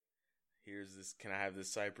here's this, can I have this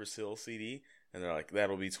Cypress Hill CD? And they're like,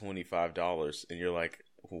 that'll be $25. And you're like,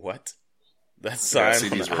 what? That's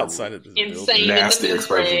signed on the outside of this insane building. Nasty in the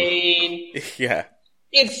brain. Yeah.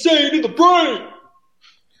 Insane in the brain.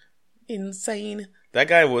 Insane. That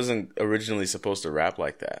guy wasn't originally supposed to rap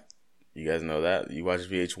like that. You guys know that? You watch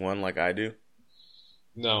VH1 like I do?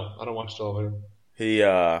 No, I don't watch television. He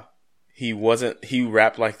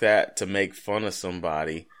rapped like that to make fun of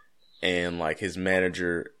somebody, and like his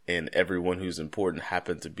manager and everyone who's important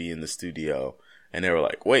happened to be in the studio, and they were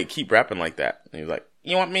like, wait, keep rapping like that. And he was like,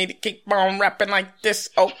 you want me to keep on rapping like this?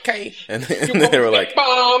 Okay. And they were like,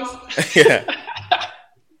 bombs. Yeah.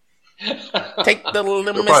 Take the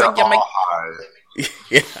limits and you make high.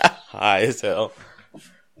 Yeah, high as hell.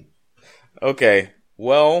 Okay,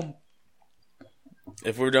 well,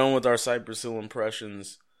 if we're done with our Cypress Hill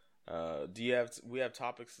impressions, we have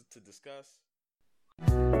topics to discuss?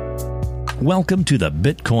 Welcome to the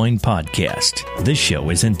Bitcoin Podcast. This show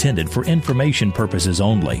is intended for information purposes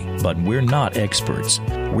only, but we're not experts.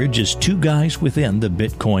 We're just two guys within the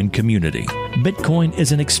Bitcoin community. Bitcoin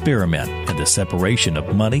is an experiment in the separation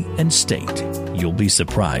of money and state. You'll be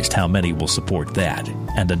surprised how many will support that.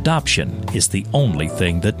 And adoption is the only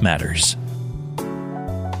thing that matters.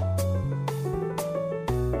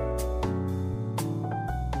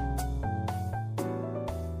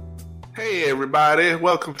 Hey everybody,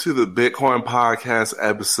 welcome to the Bitcoin Podcast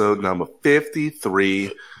episode number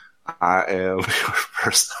 53. I am your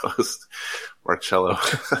first host, Marcello.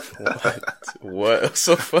 What's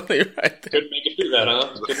so funny right there? Couldn't make it through that,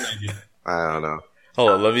 huh? Couldn't make it. I don't know.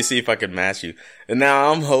 Hold on, let me see if I can match you. And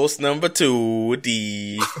now I'm host number 2,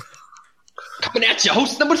 D. Coming at you,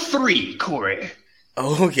 host number 3, Corey.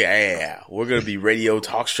 Oh yeah, we're going to be radio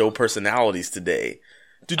talk show personalities today.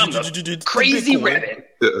 Crazy rabbit.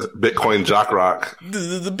 Bitcoin Jock Rock.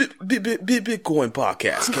 The Bitcoin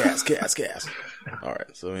Podcast. Cast. All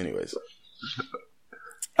right. So, anyways,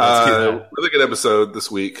 really good episode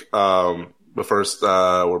this week. But first,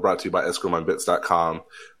 we're brought to you by escrowmybits.com,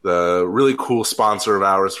 the really cool sponsor of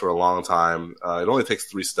ours for a long time. It only takes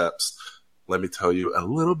 3 steps. Let me tell you a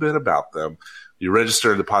little bit about them. You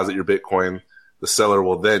register and deposit your Bitcoin. The seller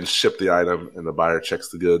will then ship the item, and the buyer checks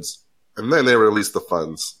the goods. And then they release the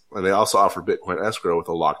funds. And they also offer Bitcoin escrow with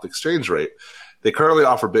a locked exchange rate. They currently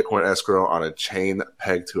offer Bitcoin escrow on a chain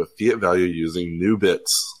pegged to a fiat value using new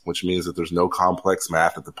bits, which means that there's no complex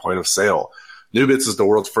math at the point of sale. Nubits is the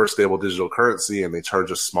world's first stable digital currency, and they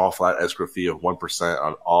charge a small flat escrow fee of 1%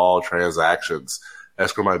 on all transactions.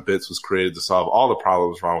 Escrow My Bits was created to solve all the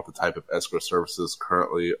problems wrong with the type of escrow services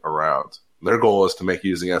currently around. Their goal is to make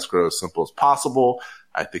using escrow as simple as possible.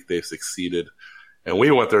 I think they've succeeded. And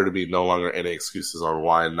we want there to be no longer any excuses on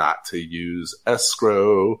why not to use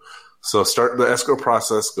escrow. So start the escrow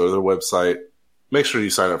process, go to their website, make sure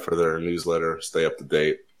you sign up for their newsletter, stay up to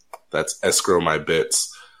date. That's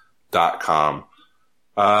escrowmybits.com.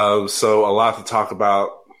 So a lot to talk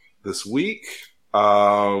about this week.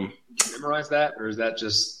 Memorize that, or is that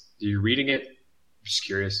just you reading it? I'm just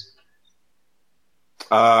curious.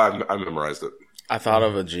 I memorized it. I thought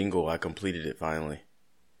of a jingle. I completed it finally.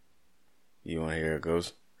 You want to hear how it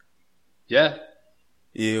goes? Yeah.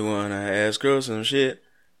 You want to escrow some shit?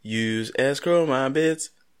 Use escrow my bits,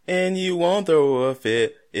 and you won't throw a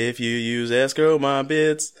fit if you use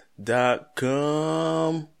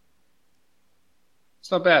escrowmybits.com.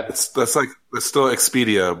 It's not bad. It's still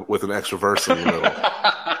Expedia with an extra verse in the middle.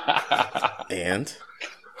 And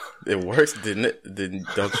it works, didn't it?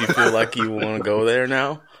 Don't you feel like you want to go there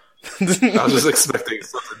now? I was just expecting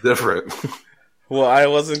something different. Well, I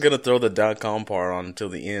wasn't going to throw the .com part on until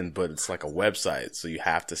the end, but it's like a website, so you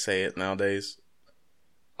have to say it nowadays.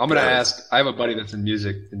 I'm going to ask, I have a buddy that's in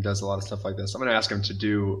music and does a lot of stuff like this. I'm going to ask him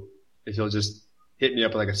if he'll just hit me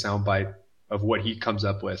up with like a sound bite of what he comes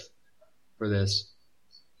up with for this.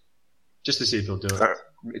 Just to see if he'll do it. Right.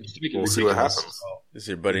 We'll see what happens. Is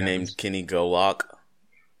your buddy named Kenny Golok?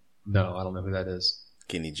 No, I don't know who that is.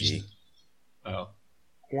 Kenny G. Oh.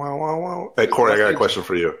 Wow. Hey, Corey, I got a question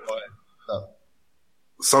for you.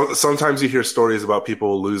 Sometimes you hear stories about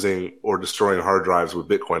people losing or destroying hard drives with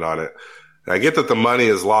Bitcoin on it. And I get that the money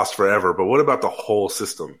is lost forever, but what about the whole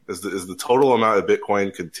system? Is the total amount of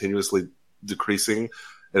Bitcoin continuously decreasing?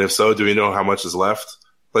 And if so, do we know how much is left?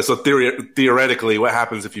 Like, so theoretically, what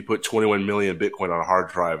happens if you put 21 million Bitcoin on a hard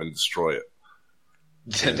drive and destroy it?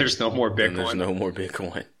 Then there's no more Bitcoin. There's no more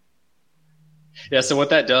Bitcoin. Yeah, so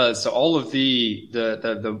what that does, so all of the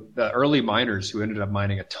early miners who ended up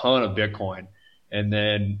mining a ton of Bitcoin and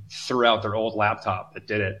then threw out their old laptop that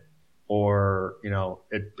did it, or,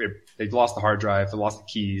 they lost the hard drive, they lost the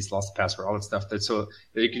keys, lost the password, all that stuff. So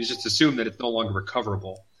you can just assume that it's no longer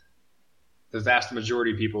recoverable. the vast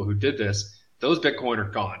majority of people who did this, those Bitcoin are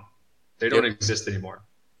gone. They don't exist anymore.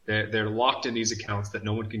 They're locked in these accounts that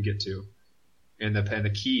no one can get to. And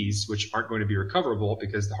the keys, which aren't going to be recoverable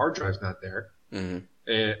because the hard drive's not there,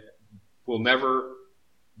 will never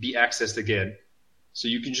be accessed again. So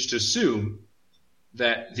you can just assume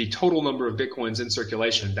that the total number of Bitcoins in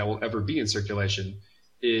circulation that will ever be in circulation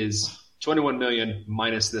is 21 million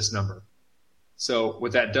minus this number. So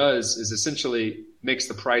what that does is essentially makes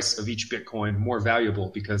the price of each Bitcoin more valuable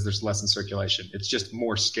because there's less in circulation. It's just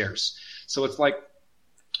more scarce. So it's like,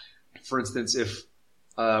 for instance, if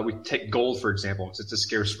we take gold, for example, because it's a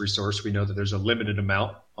scarce resource, we know that there's a limited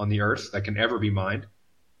amount on the earth that can ever be mined.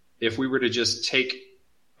 If we were to just take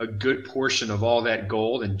a good portion of all that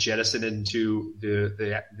gold and jettison it into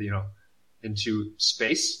into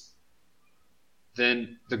space,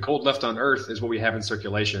 then the gold left on Earth is what we have in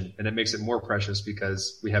circulation, and it makes it more precious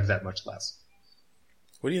because we have that much less.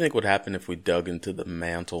 What do you think would happen if we dug into the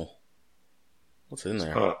mantle? What's in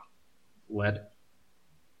there? Lead.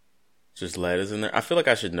 Just lead is in there? I feel like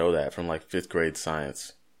I should know that from like 5th grade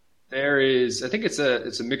science. There is, I think it's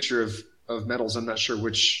a mixture of metals. I'm not sure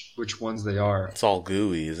which ones they are. It's all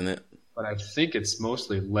gooey, isn't it? But I think it's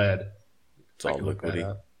mostly lead. It's all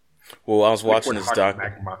liquidy. Well, I was watching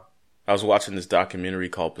this documentary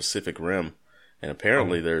called Pacific Rim, and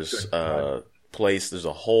apparently there's a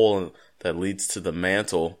hole that leads to the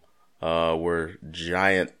mantle where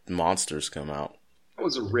giant monsters come out. That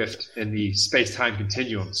was a rift in the space-time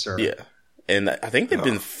continuum, sir. Yeah. And I think they've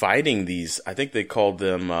been fighting these. I think they called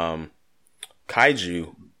them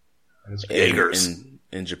kaiju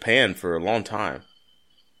in Japan for a long time.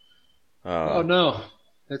 Oh, no.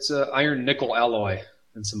 It's an iron nickel alloy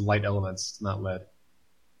and some light elements. It's not lead.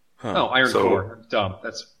 Huh. Oh, iron core. I'm dumb.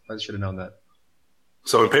 I should have known that.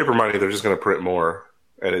 So in paper money, they're just going to print more,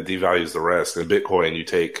 and it devalues the rest. In Bitcoin, you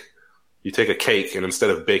take a cake, and instead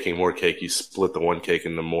of baking more cake, you split the one cake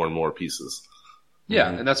into more and more pieces. Yeah,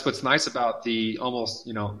 and that's what's nice about the almost,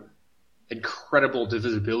 incredible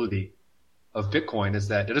divisibility of Bitcoin is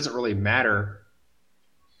that it doesn't really matter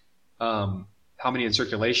how many in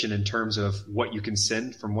circulation in terms of what you can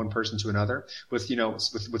send from one person to another. With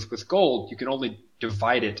gold, you can only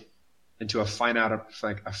divide it into a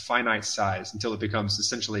finite size until it becomes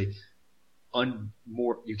essentially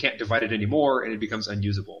you can't divide it anymore, and it becomes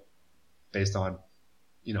unusable based on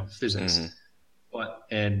physics. Mm-hmm.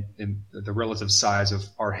 And the relative size of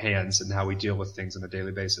our hands and how we deal with things on a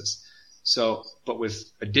daily basis. So, but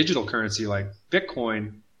with a digital currency like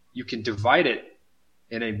Bitcoin, you can divide it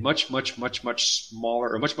in a much, much, much, much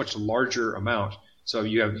smaller or much, much larger amount. So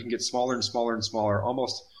you can get smaller and smaller and smaller,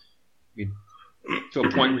 almost to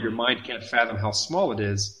a point where your mind can't fathom how small it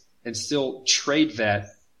is, and still trade that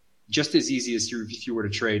just as easy as if you were to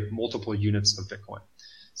trade multiple units of Bitcoin.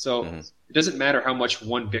 So It doesn't matter how much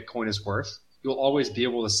one Bitcoin is worth. You'll always be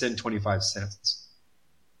able to send 25 cents.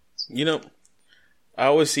 I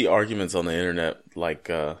always see arguments on the internet, like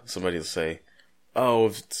somebody will say,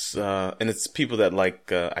 "Oh, and it's people that like,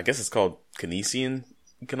 I guess it's called Keynesian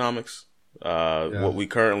economics, what we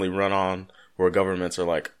currently run on, where governments are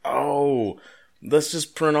like, oh, let's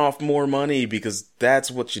just print off more money because that's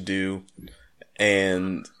what you do,"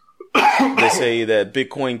 and they say that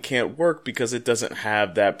Bitcoin can't work because it doesn't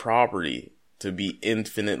have that property to be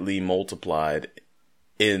infinitely multiplied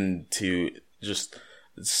into just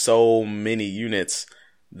so many units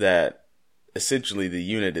that essentially the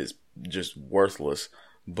unit is just worthless.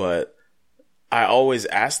 But I always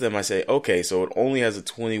ask them, I say, okay, so it only has a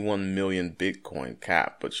 21 million Bitcoin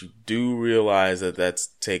cap, but you do realize that that's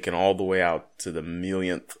taken all the way out to the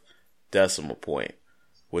millionth decimal point,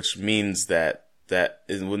 which means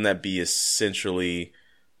wouldn't that be essentially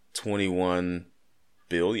 21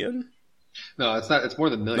 billion? No, it's not. It's more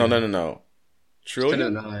than million. No. Trillion?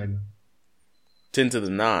 10 to the 9. 10 to the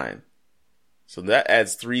 9. So that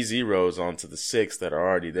adds 3 zeros onto the 6 that are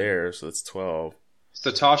already there, so that's 12.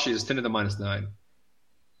 Satoshi is 10 to the minus 9.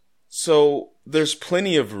 So there's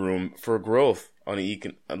plenty of room for growth on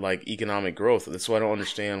economic growth. That's why I don't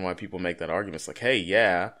understand why people make that argument. It's like, hey,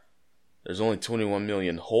 yeah, there's only 21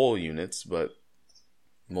 million whole units, but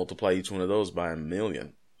multiply each one of those by 1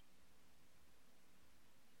 million.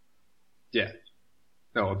 Yeah.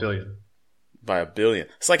 No, 1 billion. By 1 billion.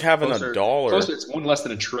 It's like having a dollar. It's one less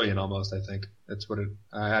than a trillion almost, I think. That's what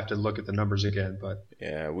I have to look at the numbers again, but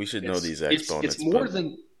yeah, we should know these exponents. It's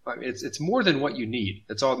more than what you need.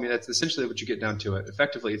 That's all. I mean, that's essentially what you get down to it.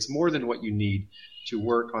 Effectively, it's more than what you need to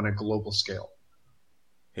work on a global scale.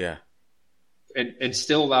 Yeah. And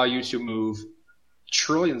still allow you to move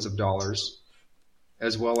trillions of dollars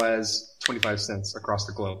as well as 25 cents across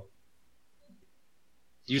the globe.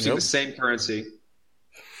 using the same currency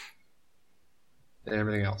and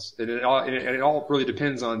everything else. It all really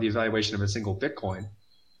depends on the evaluation of a single Bitcoin.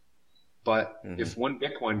 But if one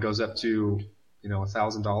Bitcoin goes up to,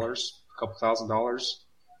 $1,000, a couple $1,000, $1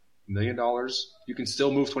 million, you can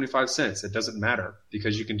still move 25 cents. It doesn't matter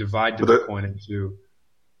because you can divide the Bitcoin into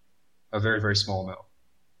a very, very small amount.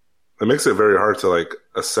 It makes it very hard to like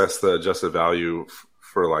assess the adjusted value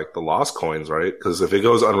for like the lost coins, right? Because if it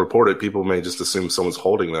goes unreported, people may just assume someone's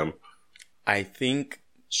holding them. I think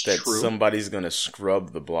that somebody's going to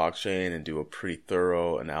scrub the blockchain and do a pretty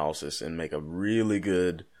thorough analysis and make a really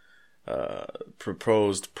good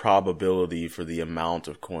proposed probability for the amount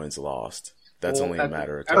of coins lost. That's only a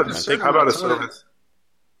matter of time. How about a service?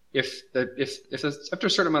 If after a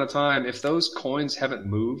certain amount of time, if those coins haven't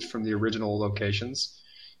moved from the original locations,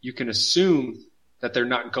 you can assume that they're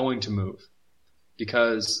not going to move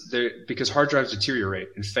because hard drives deteriorate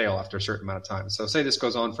and fail after a certain amount of time. So say this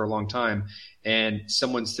goes on for a long time and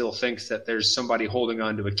someone still thinks that there's somebody holding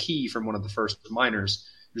on to a key from one of the first miners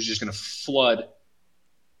who's just going to flood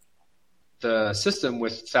the system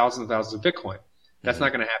with thousands and thousands of Bitcoin. That's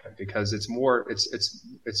not going to happen because it's more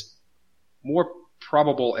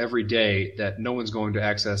probable every day that no one's going to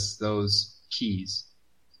access those keys.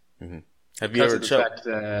 Mm-hmm. Have you ever the fact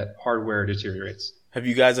that hardware deteriorates? Have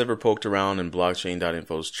you guys ever poked around in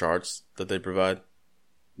blockchain.info's charts that they provide?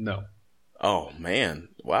 No. Oh man,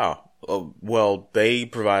 wow. Well, they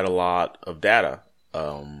provide a lot of data.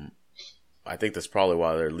 I think that's probably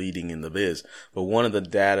why they're leading in the biz. But one of the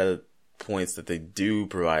data points that they do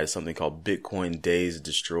provide is something called Bitcoin days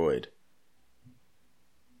destroyed.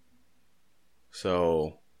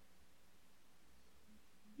 So,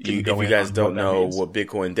 if you guys don't know what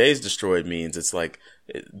Bitcoin days destroyed means, it's like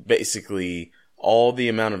basically all the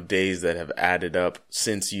amount of days that have added up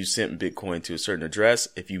since you sent Bitcoin to a certain address.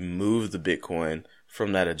 If you move the Bitcoin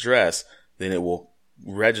from that address, then it will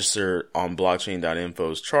register on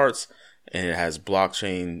blockchain.info's charts, and it has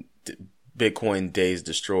Bitcoin days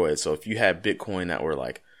destroyed. So if you had Bitcoin that were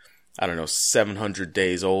like, 700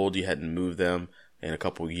 days old, you hadn't moved them in a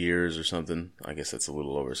couple years or something. I guess that's a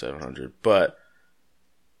little over 700. But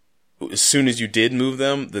as soon as you did move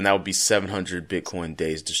them, then that would be 700 Bitcoin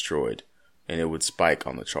days destroyed, and it would spike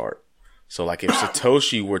on the chart. So like if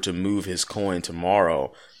Satoshi were to move his coin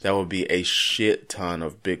tomorrow, that would be a shit ton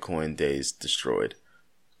of Bitcoin days destroyed.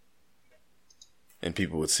 And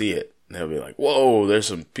people would see it. And they'll be like, whoa, there's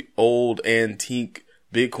some old antique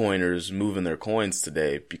Bitcoiners moving their coins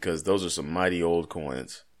today because those are some mighty old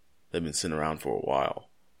coins. They've been sitting around for a while.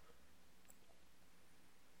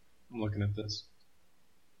 I'm looking at this.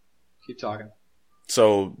 Keep talking.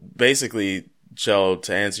 So basically, Joe,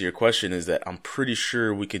 to answer your question is that I'm pretty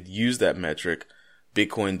sure we could use that metric,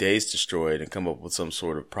 Bitcoin days destroyed, and come up with some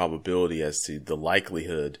sort of probability as to the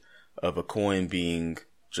likelihood of a coin being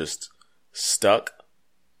just stuck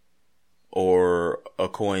or a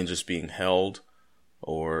coin just being held,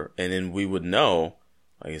 and then we would know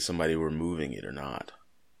like if somebody were moving it or not.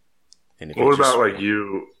 And if what about like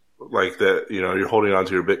you, like that, you're holding on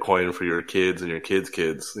to your Bitcoin for your kids and your kids'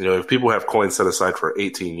 kids. If people have coins set aside for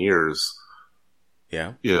 18 years.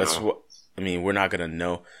 Yeah. That's what, we're not going to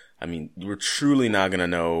know. We're truly not going to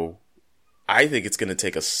know. I think it's going to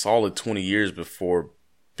take a solid 20 years before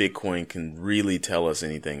Bitcoin can really tell us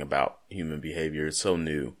anything about human behavior. It's so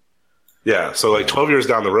new. Yeah. So like 12 years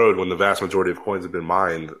down the road, when the vast majority of coins have been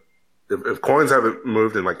mined, if coins haven't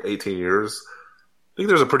moved in like 18 years, I think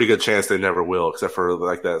there's a pretty good chance they never will, except for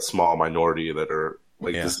like that small minority that are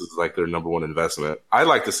like, This is like their number one investment. I'd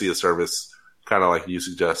like to see a service kind of like you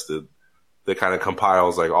suggested that kind of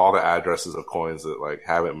compiles like all the addresses of coins that like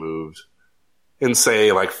haven't moved in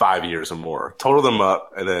say like 5 years or more, total them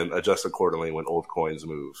up and then adjust accordingly when old coins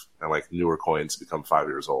move and like newer coins become 5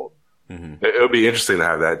 years old. Mm-hmm. It would be interesting to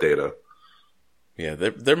have that data. Yeah,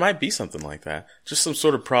 there might be something like that. Just some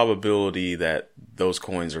sort of probability that those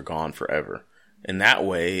coins are gone forever. And that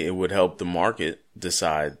way, it would help the market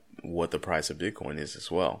decide what the price of Bitcoin is as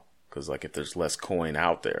well. Because, like, if there's less coin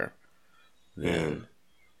out there, then...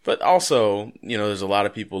 But also, there's a lot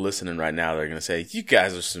of people listening right now that are going to say, you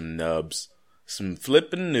guys are some nubs, some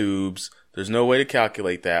flipping noobs. There's no way to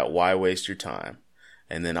calculate that. Why waste your time?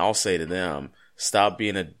 And then I'll say to them, stop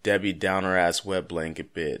being a Debbie Downer-ass wet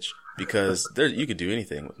blanket bitch. Because you could do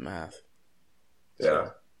anything with math. Yeah.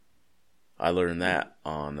 So, I learned that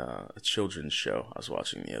on a children's show I was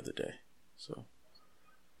watching the other day. So,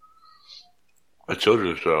 a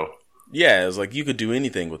children's show? Yeah, it was like you could do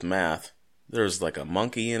anything with math. There's like a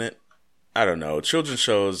monkey in it. I don't know. Children's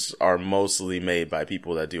shows are mostly made by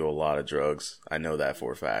people that do a lot of drugs. I know that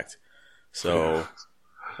for a fact. So,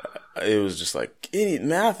 it was just like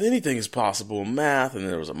anything is possible. Math, and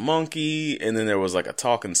there was a monkey, and then there was like a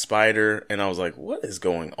talking spider, and I was like, what is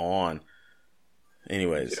going on?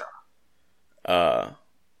 Anyways,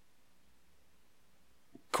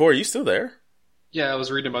 Corey, you still there? Yeah, I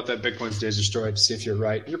was reading about that Bitcoin's days destroyed to see if you're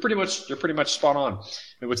right. You're pretty much spot on.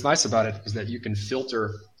 And what's nice about it is that you can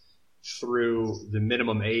filter through the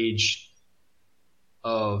minimum age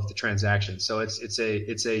of the transaction. So it's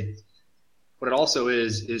a what it also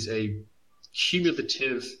is a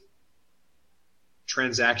cumulative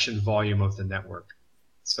transaction volume of the network.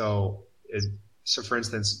 So for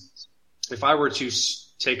instance, if I were to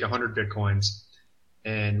take 100 Bitcoins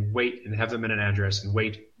and wait and have them in an address and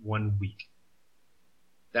wait 1 week,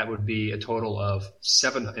 that would be a total of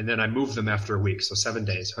 7, and then I move them after a week. So 7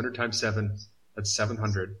 days, 100 times 7, that's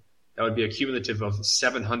 700. That would be a cumulative of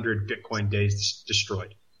 700 Bitcoin days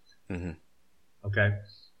destroyed. Mm-hmm. Okay.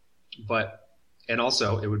 And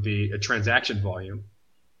also it would be a transaction volume,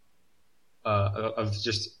 of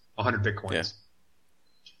just 100 Bitcoins. Yeah.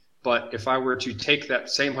 But if I were to take that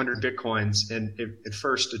same 100 Bitcoins and at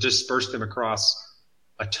first disperse them across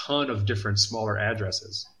a ton of different smaller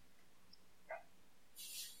addresses,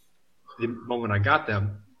 the moment I got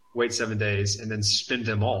them, wait 7 days, and then spend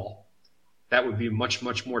them all, that would be much,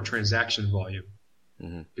 much more transaction volume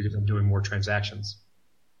because I'm doing more transactions.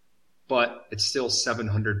 But it's still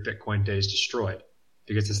 700 Bitcoin days destroyed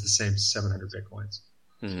because it's the same 700 Bitcoins.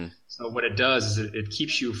 Mm-hmm. So what it does is it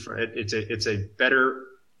keeps you it's a better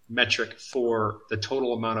metric for the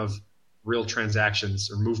total amount of real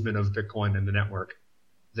transactions or movement of Bitcoin in the network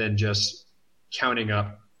than just counting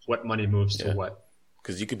up what money moves to what.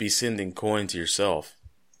 Because you could be sending coin to yourself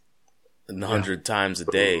 100 times a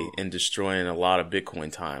day and destroying a lot of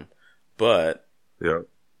Bitcoin time. But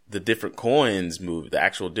the different coins move, the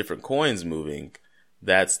actual different coins moving,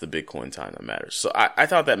 that's the Bitcoin time that matters. So I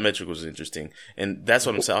thought that metric was interesting. And that's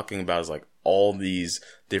what I'm talking about is like all these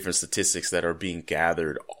different statistics that are being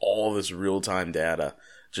gathered, all this real-time data.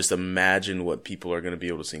 Just imagine what people are going to be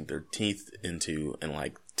able to sink their teeth into in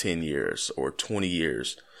like 10 years or 20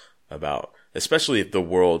 years about, especially if the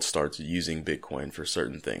world starts using Bitcoin for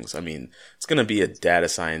certain things. I mean, it's going to be a data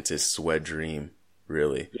scientist's wet dream,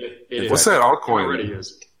 really. What's that altcoin? Already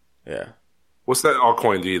is. Yeah. What's that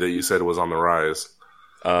altcoin, D, that you said was on the rise?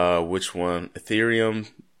 Which one? Ethereum?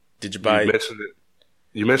 Digibyte?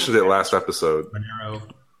 You mentioned it last episode.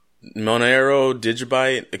 Monero,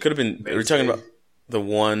 Digibyte. It could have been, we're talking about the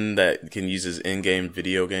one that can use as in-game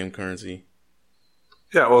video game currency.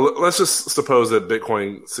 Yeah, well, let's just suppose that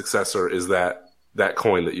Bitcoin's successor is that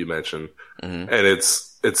coin that you mentioned, and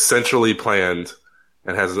it's centrally planned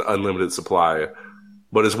and has an unlimited supply,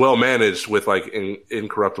 but is well managed with like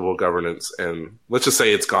incorruptible governance. And let's just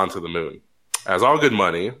say it's gone to the moon. As all good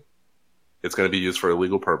money, it's going to be used for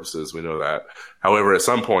illegal purposes. We know that. However, at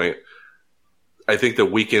some point, I think the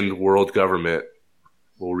weakened world government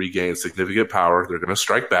will regain significant power. They're going to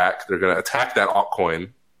strike back. They're going to attack that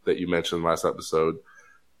altcoin that you mentioned last episode.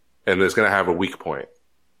 And it's going to have a weak point,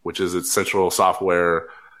 which is its central software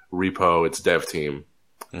repo, its dev team.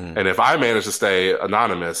 And if I manage to stay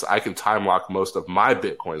anonymous, I can time lock most of my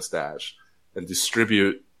Bitcoin stash and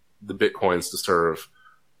distribute the Bitcoins to serve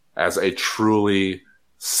as a truly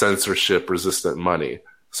censorship resistant money.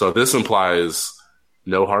 So this implies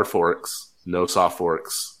no hard forks, no soft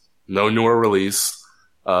forks, no newer release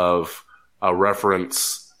of a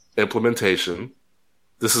reference implementation.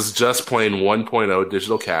 This is just plain 1.0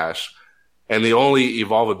 digital cash, and the only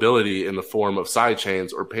evolvability in the form of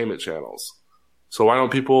sidechains or payment channels. So why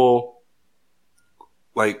don't people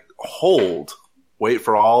like wait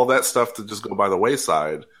for all that stuff to just go by the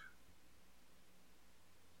wayside?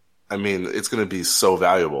 I mean, it's going to be so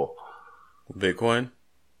valuable. Bitcoin?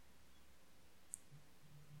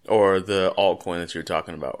 Or the altcoin that you're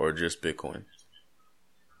talking about, or just Bitcoin?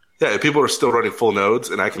 Yeah, if people are still running full nodes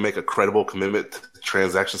and I can make a credible commitment to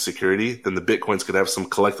transaction security, then the Bitcoins could have some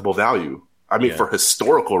collectible value. I mean, for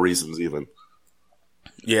historical reasons even.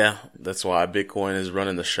 Yeah, that's why Bitcoin is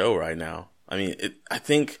running the show right now. I mean,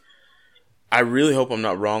 I really hope I'm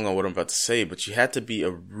not wrong on what I'm about to say, but you had to be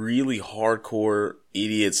a really hardcore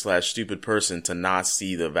idiot/stupid person to not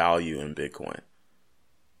see the value in Bitcoin.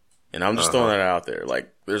 And I'm just throwing that out there.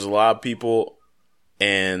 Like, there's a lot of people,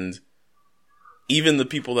 and even the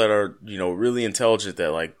people that are, really intelligent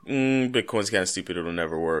that like, Bitcoin's kind of stupid, it'll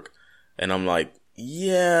never work. And I'm like,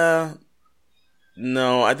 yeah,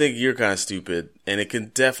 no, I think you're kind of stupid, and it can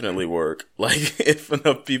definitely work. Like, if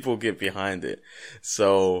enough people get behind it.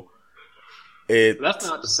 So that's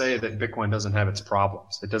not to say that Bitcoin doesn't have its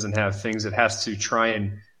problems. It doesn't have things it has to try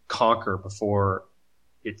and conquer before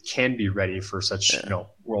it can be ready for such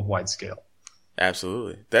worldwide scale.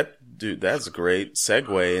 Absolutely. That's a great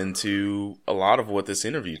segue into a lot of what this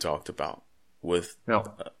interview talked about with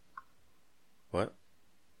what?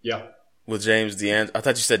 Yeah. With James D'Angelo. I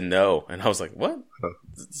thought you said no, and I was like, what?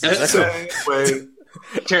 Segue.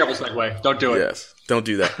 Terrible segue. Don't do it. Yes, don't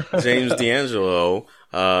do that. James D'Angelo.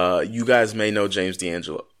 You guys may know James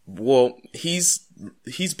D'Angelo. Well, he's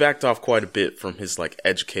backed off quite a bit from his like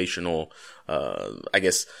educational, I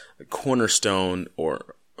guess, cornerstone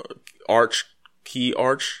or arch key,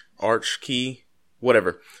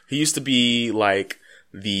 whatever. He used to be like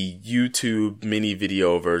the YouTube mini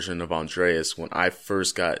video version of Andreas when I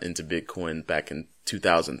first got into Bitcoin back in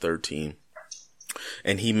 2013.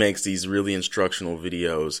 And he makes these really instructional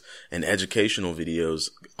videos and educational videos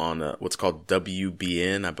on what's called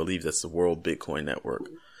WBN. I believe that's the World Bitcoin Network.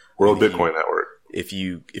 Bitcoin Network. If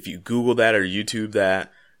you Google that or YouTube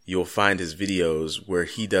that, you'll find his videos where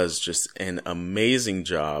he does just an amazing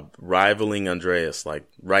job, rivaling Andreas, like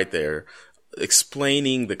right there,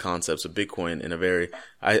 explaining the concepts of Bitcoin in a very,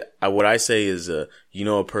 what I say is, a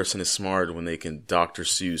person is smart when they can Dr.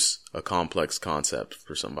 Seuss a complex concept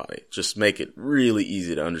for somebody. Just make it really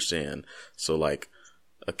easy to understand. So like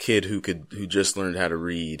a kid who just learned how to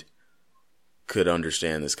read could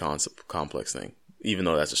understand this complex thing, even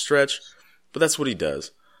though that's a stretch, but that's what he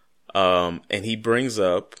does. And he brings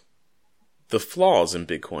up the flaws in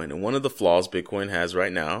Bitcoin. And one of the flaws Bitcoin has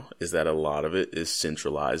right now is that a lot of it is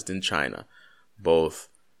centralized in China. Both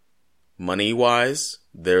money-wise,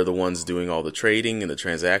 they're the ones doing all the trading and the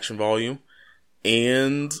transaction volume,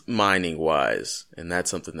 and mining-wise. And that's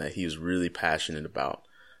something that he was really passionate about.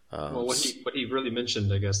 Well, what he really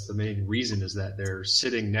mentioned, I guess, the main reason is that they're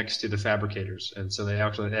sitting next to the fabricators. And so they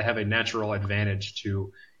have a natural advantage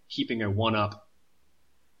to keeping a one-up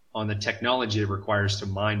on the technology it requires to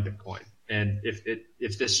mine Bitcoin. And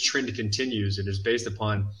if this trend continues and is based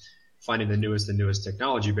upon finding the newest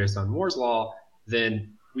technology based on Moore's law,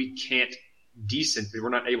 then we're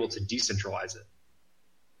not able to decentralize it,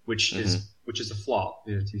 which is a flaw.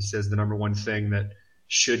 He says the number one thing that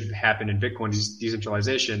should happen in Bitcoin is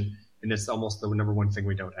decentralization, and it's almost the number one thing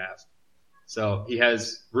we don't have. So he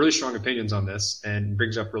has really strong opinions on this and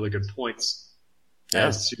brings up really good points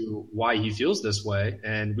as to why he feels this way,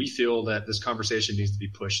 and we feel that this conversation needs to be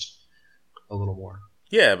pushed a little more.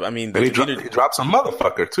 Yeah, I mean, and he drops a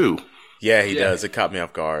motherfucker too. Yeah, he does. It caught me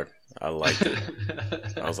off guard. I liked it.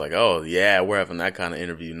 I was like, oh yeah, we're having that kind of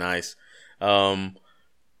interview. Nice. Yeah,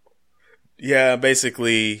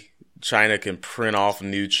 basically China can print off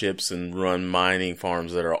new chips and run mining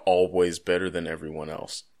farms that are always better than everyone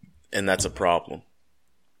else. And that's a problem.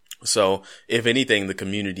 So if anything, the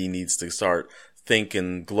community needs to start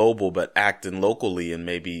thinking global, but acting locally. And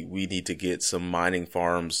maybe we need to get some mining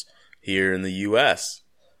farms here in the US,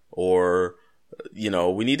 or,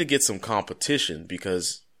 we need to get some competition,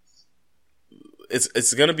 because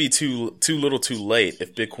it's going to be too little too late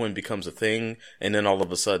if Bitcoin becomes a thing and then all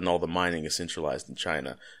of a sudden all the mining is centralized in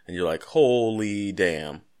China. And you're like, holy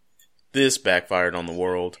damn, this backfired on the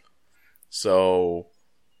world. So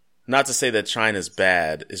not to say that China's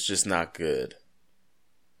bad, it's just not good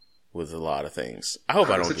with a lot of things. I hope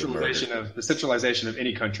I don't get murdered. The centralization of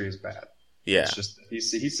any country is bad. Yeah. It's just,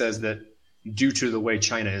 he says that due to the way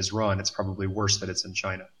China is run, it's probably worse that it's in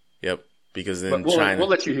China. Yep. Because then we'll China... We'll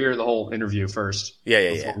let you hear the whole interview first.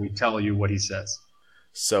 Yeah. We tell you what he says.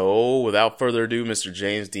 So, without further ado, Mr.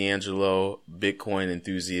 James D'Angelo, Bitcoin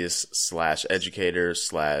enthusiast / educator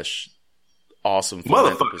 / awesome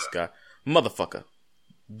philanthropist guy. Motherfucker.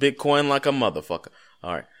 Bitcoin like a motherfucker.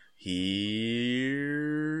 All right. Here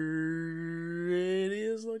it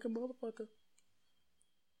is, like a motherfucker.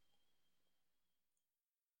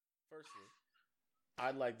 Firstly,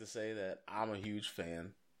 I'd like to say that I'm a huge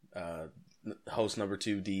fan. Host number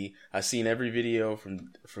 2D. I've seen every video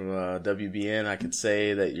from WBN. I could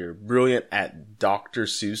say that you're brilliant at Dr.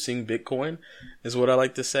 Seussing Bitcoin, is what I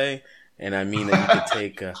like to say. And I mean that you could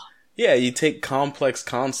take, you take complex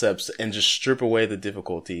concepts and just strip away the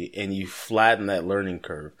difficulty, and you flatten that learning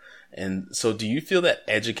curve. And so, do you feel that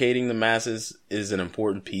educating the masses is an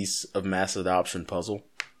important piece of mass adoption puzzle?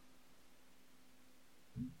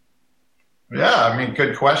 Yeah, I mean,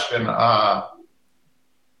 good question.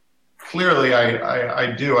 Clearly,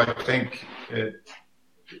 I do. I think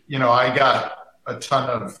I got a ton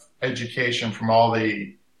of education from all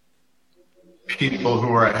the people who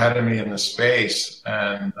were ahead of me in the space.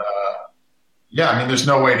 And I mean, there's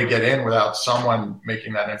no way to get in without someone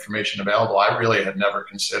making that information available. I really had never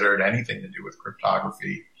considered anything to do with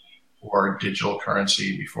cryptography or digital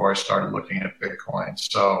currency before I started looking at Bitcoin.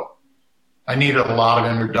 So I needed a lot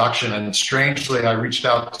of introduction. And strangely, I reached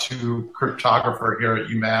out to a cryptographer here at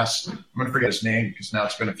UMass. I'm going to forget his name because now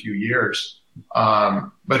it's been a few years.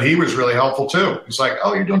 But he was really helpful too. He's like,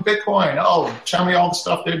 oh, you're doing Bitcoin. Oh, tell me all the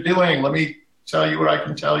stuff they're doing. Let me tell you what I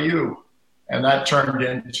can tell you. And that turned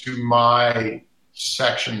into my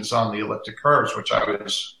sections on the elliptic curves, which I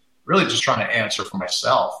was really just trying to answer for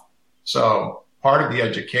myself. So part of the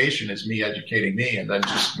education is me educating me and then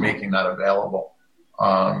just making that available.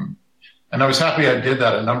 And I was happy I did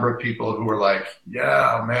that. A number of people who were like,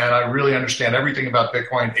 yeah, man, I really understand everything about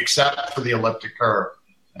Bitcoin except for the elliptic curve.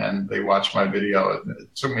 And they watched my video.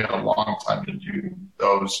 It took me a long time to do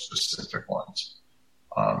those specific ones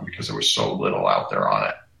because there was so little out there on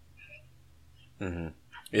it. Mm-hmm.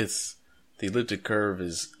 It's the elliptic curve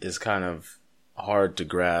is kind of hard to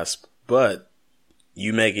grasp, but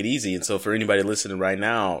you make it easy. And so for anybody listening right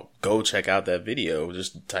now, go check out that video.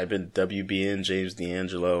 Just type in WBN James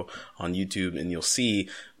D'Angelo on YouTube and you'll see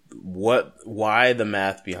why the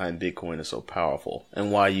math behind Bitcoin is so powerful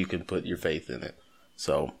and why you can put your faith in it.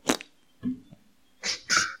 So.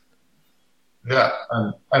 Yeah.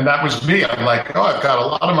 And that was me. I'm like, oh, I've got a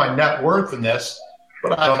lot of my net worth in this,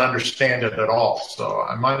 but I don't understand it at all. So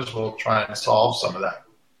I might as well try and solve some of that.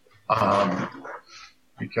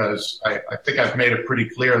 Because I think I've made it pretty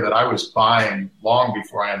clear that I was buying long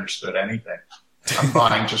before I understood anything. I'm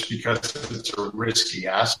buying just because it's a risky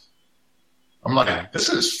asset. I'm like, this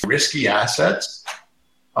is risky assets.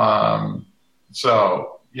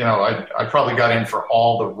 So, you know, I probably got in for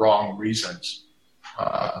all the wrong reasons.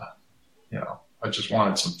 You know, I just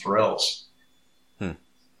wanted some thrills.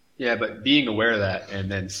 Yeah, but being aware of that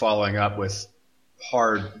and then following up with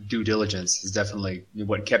hard due diligence is definitely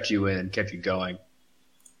what kept you in and kept you going.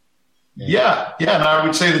 Yeah. And I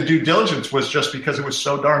would say the due diligence was just because it was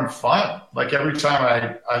so darn fun. Like every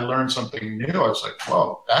time I learned something new, I was like,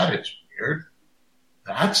 whoa, that is weird.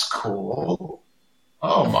 That's cool.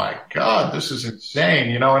 Oh my God, this is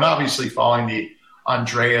insane. You know, and obviously following the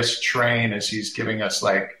Andreas train as he's giving us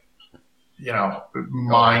like, you know,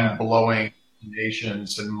 mind blowing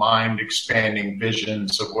nations and mind expanding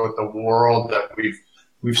visions of what the world that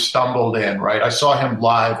we've stumbled in, right? I saw him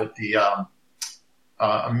live at the, a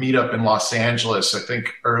meetup in Los Angeles, I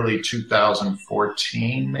think early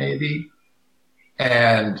 2014, maybe.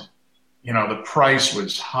 And, you know, the price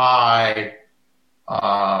was high.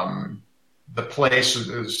 The place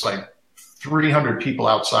was like 300 people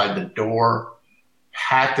outside the door,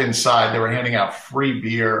 packed inside. They were handing out free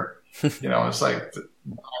beer. You know, it's like,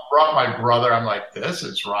 I brought my brother. I'm like, this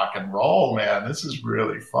is rock and roll, man. This is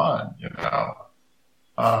really fun, you know?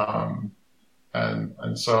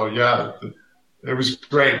 And so, yeah, it was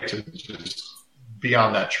great to just be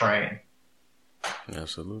on that train.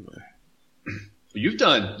 Absolutely. You've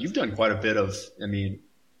done quite a bit of,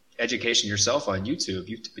 education yourself on YouTube.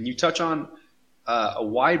 You touch on a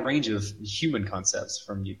wide range of human concepts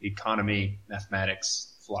from economy,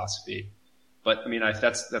 mathematics, philosophy. But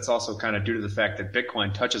that's also kind of due to the fact that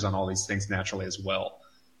Bitcoin touches on all these things naturally as well.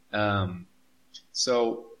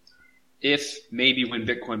 So if maybe when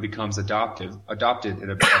Bitcoin becomes adopted at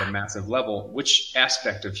a massive level, which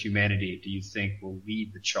aspect of humanity do you think will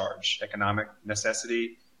lead the charge? Economic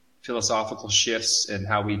necessity, philosophical shifts in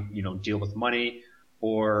how we, deal with money,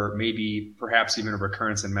 or maybe perhaps even a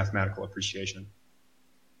recurrence in mathematical appreciation?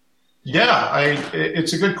 Yeah,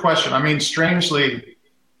 it's a good question. Strangely,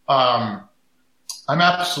 I'm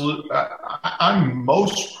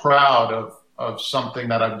most proud of something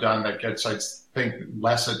that I've done that gets, I think,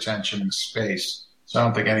 less attention in space. So I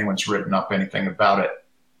don't think anyone's written up anything about it.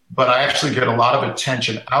 But I actually get a lot of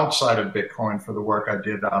attention outside of Bitcoin for the work I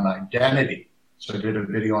did on identity. So I did a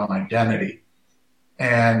video on identity.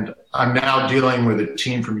 And I'm now dealing with a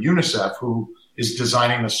team from UNICEF who is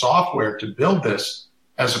designing the software to build this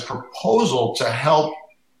as a proposal to help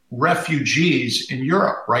refugees in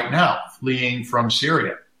Europe right now fleeing from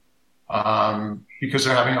Syria. Because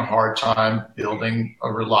they're having a hard time building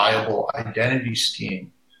a reliable identity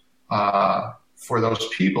scheme for those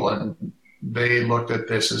people. And they looked at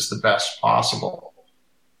this as the best possible.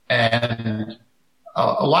 And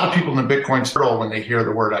a lot of people in the Bitcoin circle, when they hear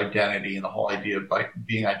the word identity and the whole idea of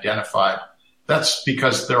being identified, that's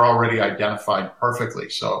because they're already identified perfectly.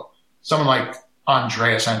 So someone like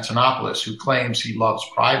Andreas Antonopoulos, who claims he loves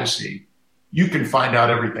privacy, you can find out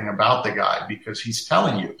everything about the guy because he's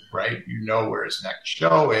telling you, right? You know where his next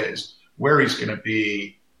show is, where he's going to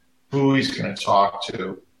be, who he's going to talk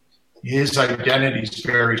to. His identity is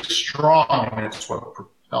very strong, and it's what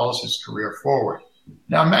propels his career forward.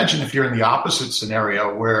 Now imagine if you're in the opposite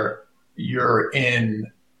scenario where you're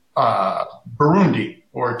in Burundi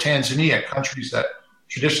or Tanzania, countries that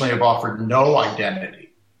traditionally have offered no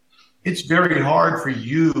identity. It's very hard for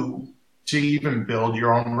you to even build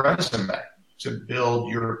your own resume, to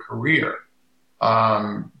build your career,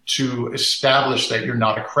 to establish that you're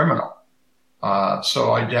not a criminal.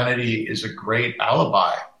 So identity is a great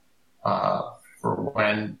alibi for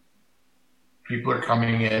when people are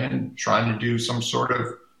coming in and trying to do some sort of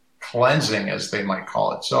cleansing, as they might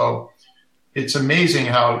call it. So it's amazing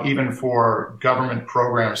how even for government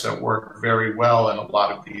programs that work very well in a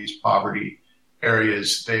lot of these poverty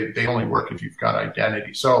areas, they only work if you've got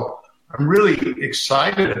identity. So I'm really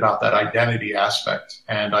excited about that identity aspect,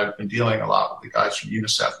 and I've been dealing a lot with the guys from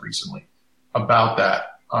UNICEF recently about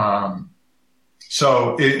that.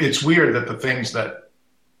 So it's weird that the things that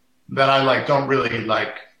I like don't really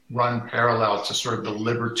like run parallel to sort of the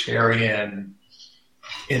libertarian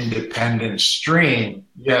independent stream,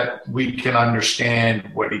 yet we can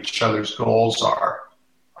understand what each other's goals are.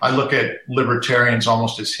 I look at libertarians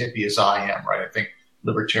almost as hippie as I am, right? I think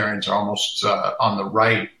libertarians are almost on the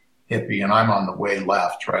right hippie, and I'm on the way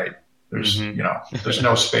left, right? There's, there's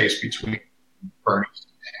no space between Bernie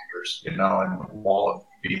Sanders, and the wall of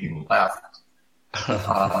being left.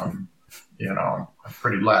 I'm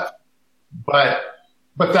pretty left.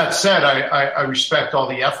 But that said, I respect all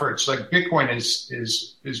the efforts. Like Bitcoin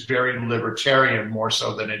is very libertarian, more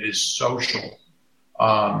so than it is social.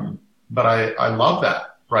 But I love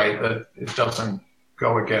that, right? That it doesn't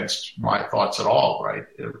go against my thoughts at all, right?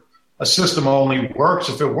 A system only works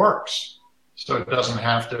if it works. So it doesn't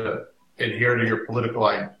have to adhere to your political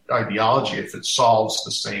ideology if it solves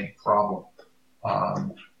the same problem.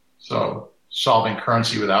 So solving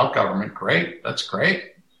currency without government, great. That's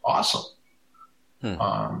great. Awesome.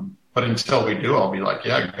 But until we do, I'll be like,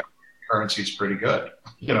 yeah, currency is pretty good.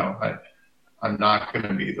 I'm not going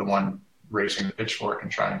to be the one raising the pitchfork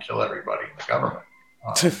and trying to kill everybody in the government.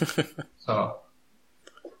 So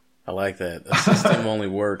I like that. A system only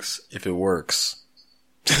works if it works.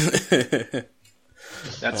 That's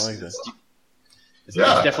definitely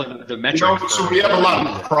the metric. So we have a lot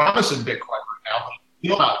of promise in Bitcoin right now, but it's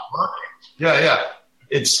still not working. Yeah.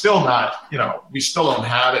 It's still not, we still don't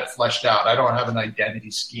have it fleshed out. I don't have an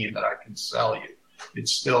identity scheme that I can sell you.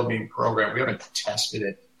 It's still being programmed. We haven't tested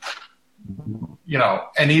it,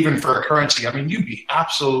 and even for a currency, I mean, you'd be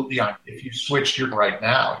absolutely on if you switched your right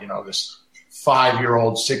now, this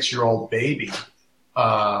 5-year-old, 6-year-old baby,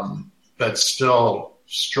 that's still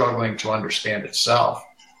struggling to understand itself.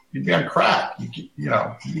 You'd be on crack. You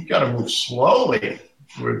got to move slowly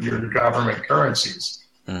with your government currencies.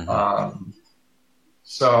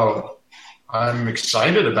 So I'm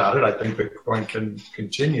excited about it. I think Bitcoin can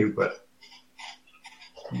continue, but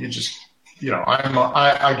you just,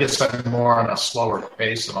 I guess I'm more on a slower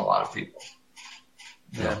pace than a lot of people.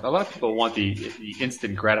 Yeah, a lot of people want the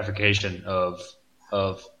instant gratification of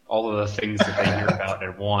all of the things that they hear about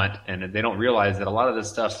and want, and they don't realize that a lot of this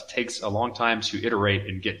stuff takes a long time to iterate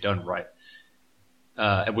and get done right.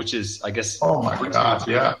 Which is, I guess, oh my God,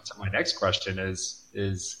 yeah. To my next question is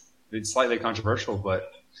it's slightly controversial,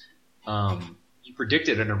 but you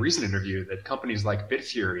predicted in a recent interview that companies like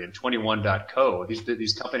Bitfury and 21.co,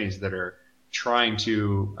 these companies that are trying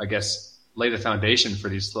to, I guess, lay the foundation for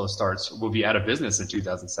these slow starts will be out of business in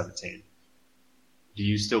 2017. Do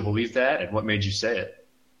you still believe that? And what made you say it?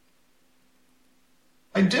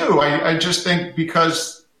 I do. I just think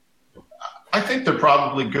because I think they're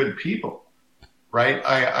probably good people, right?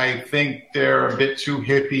 I think they're a bit too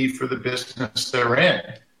hippie for the business they're in.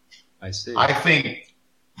 I see. I think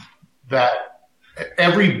that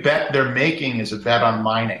every bet they're making is a bet on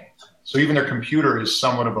mining. So even their computer is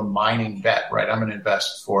somewhat of a mining bet, right? I'm going to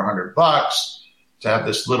invest $400 to have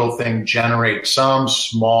this little thing generate some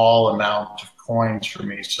small amount of coins for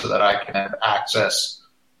me so that I can have access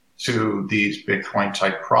to these Bitcoin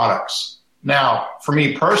type products. Now, for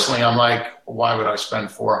me personally, I'm like, why would I spend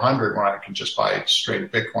 $400 when I can just buy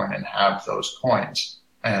straight Bitcoin and have those coins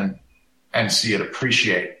and see it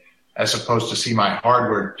appreciate, as opposed to see my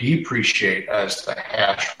hardware depreciate as the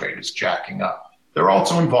hash rate is jacking up. They're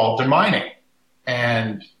also involved in mining,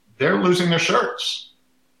 and they're losing their shirts.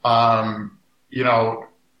 I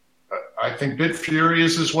think Bitfury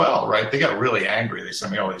is as well, right? They got really angry. They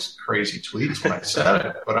sent me all these crazy tweets when I said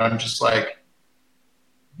it, but I'm just like,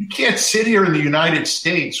 you can't sit here in the United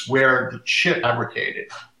States where the chip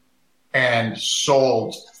fabricated and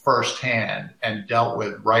sold firsthand and dealt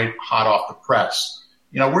with right hot off the press.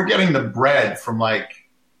 We're getting the bread from like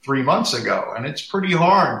 3 months ago, and it's pretty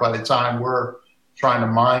hard by the time we're trying to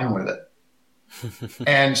mine with it.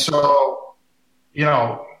 And so,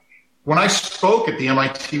 when I spoke at the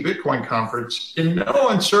MIT Bitcoin conference, in no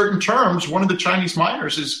uncertain terms, one of the Chinese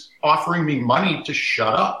miners is offering me money to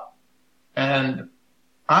shut up. And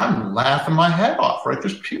I'm laughing my head off, right?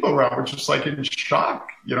 There's people around who are just like in shock,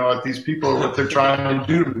 at these people, what they're trying to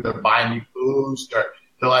do. They're buying me booze. They're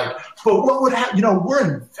like, but what would happen?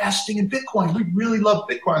 We're investing in Bitcoin. We really love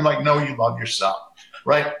Bitcoin. I'm like, no, you love yourself,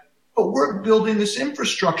 right? But we're building this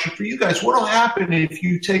infrastructure for you guys. What'll happen if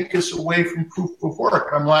you take us away from proof of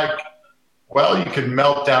work? I'm like, well, you can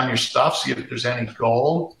melt down your stuff, see if there's any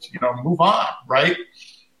gold, move on, right?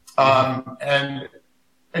 And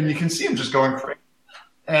you can see them just going crazy.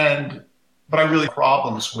 But I really have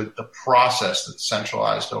problems with the process that's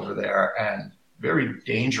centralized over there and very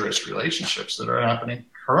dangerous relationships that are happening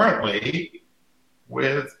currently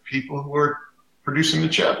with people who are producing the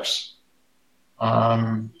chips.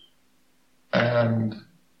 I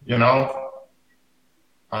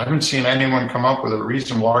haven't seen anyone come up with a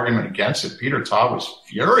reasonable argument against it. Peter Todd was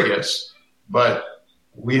furious, but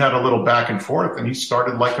we had a little back and forth, and he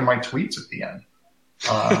started liking my tweets at the end.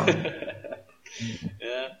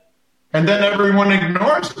 Yeah. And then everyone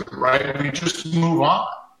ignores it, right? We just move on,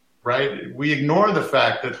 right? We ignore the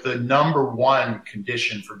fact that the number one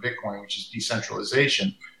condition for Bitcoin, which is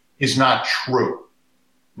decentralization, is not true.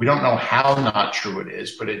 We don't know how not true it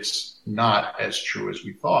is, but it's not as true as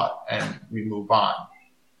we thought, and we move on.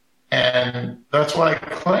 And that's what I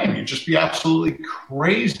claim. You'd just be absolutely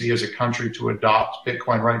crazy as a country to adopt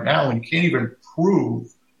Bitcoin right now when you can't even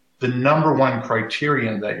prove the number one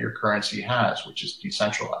criterion that your currency has, which is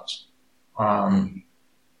decentralized. I'm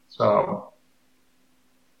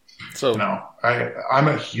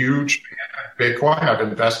a huge fan of Bitcoin. I've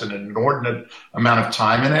invested an inordinate amount of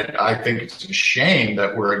time in it. I think it's a shame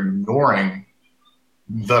that we're ignoring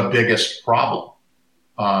the biggest problem.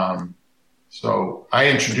 So I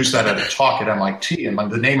introduced that at a talk at MIT, and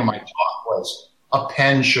the name of my talk was "A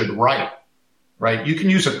Pen Should Write." Right? You can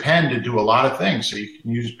use a pen to do a lot of things. So you can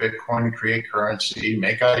use Bitcoin to create currency,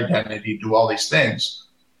 make identity, do all these things.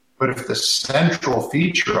 But if the central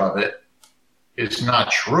feature of it is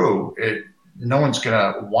not true, no one's going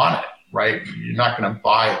to want it, right? You're not going to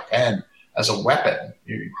buy a pen as a weapon.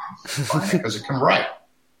 You buy it because it can write.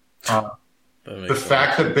 The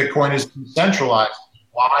fact that Bitcoin is decentralized,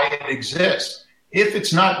 why it exists. If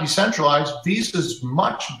it's not decentralized, Visa's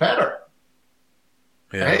much better.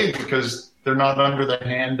 Yeah. Hey, because they're not under the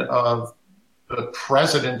hand of the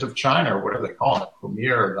president of China, or whatever they call it,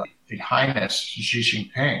 Premier, the Highness Xi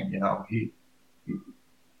Jinping. He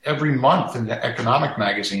every month in the economic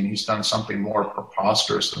magazine, he's done something more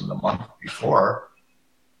preposterous than the month before.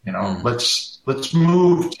 Let's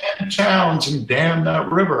move 10 towns and dam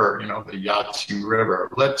that river, the Yangtze River.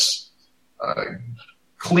 Let's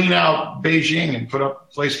clean out Beijing and put up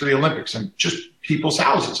a place for the Olympics, and just people's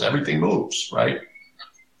houses. Everything moves, right?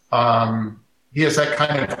 He has that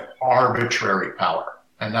kind of arbitrary power,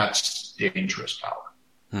 and that's dangerous power.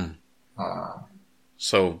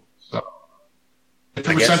 So if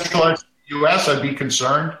it was centralized in the U.S., I'd be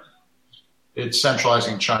concerned. It's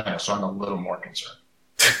centralizing China, so I'm a little more concerned.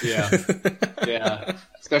 Yeah,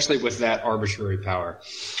 especially with that arbitrary power.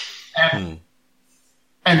 And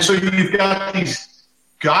so you've got these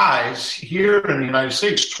guys here in the United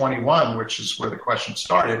States, 21, which is where the question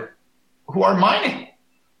started, who are mining.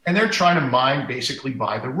 And they're trying to mine basically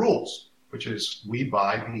by the rules, which is we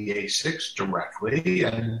buy the ASICs directly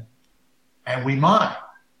and we mine.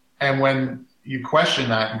 And when you question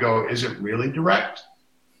that and go, is it really direct?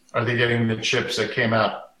 Are they getting the chips that came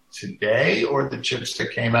out today or the chips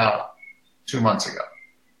that came out 2 months ago?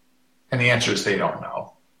 And the answer is they don't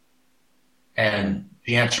know. And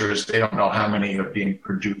the answer is they don't know how many are being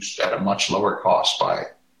produced at a much lower cost by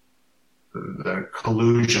the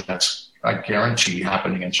collusion that's, I guarantee,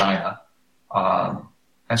 happening in China.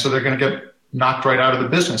 And so they're going to get knocked right out of the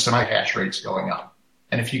business, and my hash rate's going up.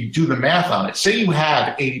 And if you do the math on it, say you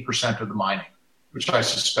have 80% of the mining, which I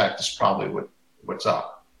suspect is probably what's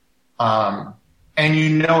up. And you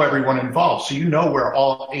know everyone involved, so you know where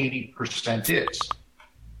all 80% is.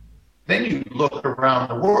 Then you look around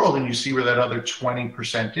the world and you see where that other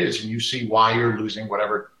 20% is, and you see why you're losing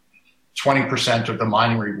whatever 20% of the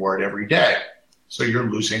mining reward every day. So you're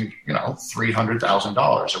losing,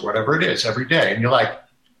 $300,000 or whatever it is every day. And you're like,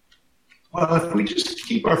 well, if we just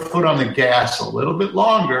keep our foot on the gas a little bit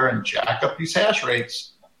longer and jack up these hash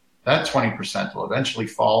rates, that 20% will eventually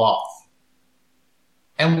fall off.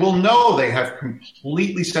 And we'll know they have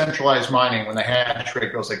completely centralized mining when the hash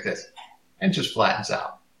rate goes like this and just flattens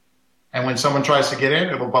out. And when someone tries to get in,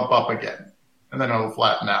 it'll bump up again, and then it'll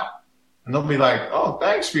flatten out. And they'll be like, oh,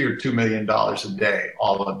 thanks for your $2 million a day,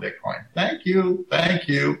 all of Bitcoin. Thank you.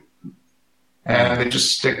 and they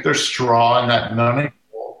just stick their straw in that nunny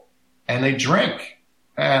hole and they drink.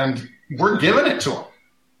 And we're giving it to them.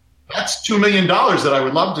 That's $2 million that I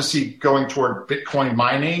would love to see going toward Bitcoin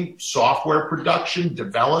mining, software production,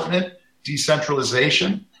 development,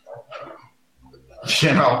 decentralization.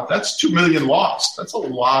 That's $2 million lost. That's a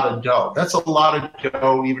lot of dough. That's a lot of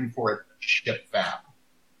dough even for a chip fab.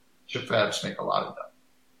 Chip fabs make a lot of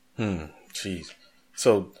dough. Jeez.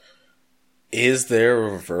 So is there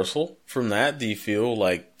a reversal from that? Do you feel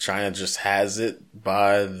like China just has it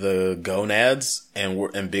by the gonads and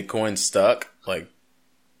Bitcoin's stuck? Like,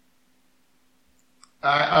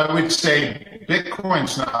 I would say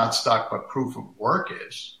Bitcoin's not stuck, but proof of work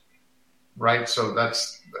is, right? So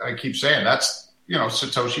I keep saying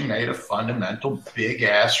Satoshi made a fundamental, big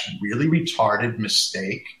ass, really retarded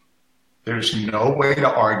mistake. There's no way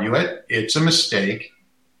to argue it. It's a mistake.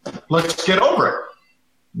 Let's get over it.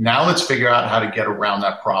 Now let's figure out how to get around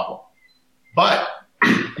that problem. But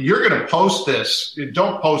you're going to post this.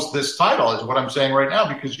 Don't post this title is what I'm saying right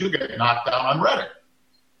now, because you'll get knocked down on Reddit.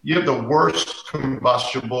 You have the worst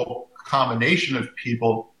combustible combination of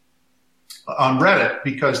people on Reddit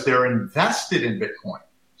because they're invested in Bitcoin.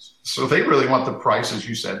 So they really want the price, as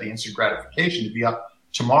you said, the instant gratification to be up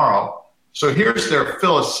tomorrow. So here's their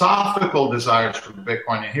philosophical desires for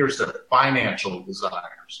Bitcoin, and here's their financial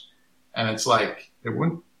desires. And it's like,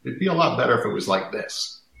 it'd be a lot better if it was like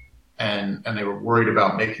this. And they were worried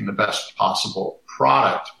about making the best possible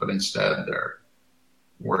product, but instead they're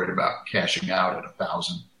worried about cashing out at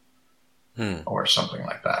 1,000 or something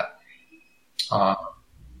like that.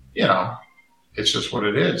 It's just what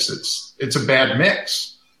it is. It's a bad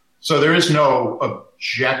mix. So there is no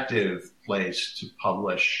objective place to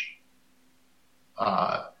publish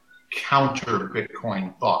counter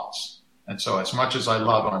Bitcoin thoughts. And so as much as I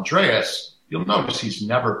love Andreas, you'll notice he's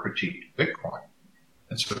never critiqued Bitcoin.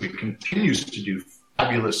 And so he continues to do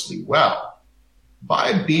fabulously well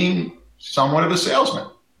by being somewhat of a salesman.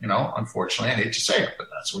 Unfortunately, I hate to say it, but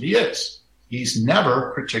that's what he is. He's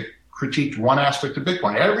never critiqued one aspect of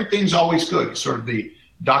Bitcoin. Everything's always good. He's sort of the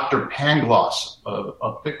Dr. Pangloss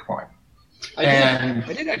of Bitcoin. I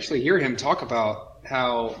did actually hear him talk about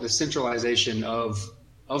how the centralization of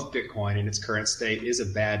Bitcoin in its current state is a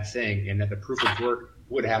bad thing, and that the proof of work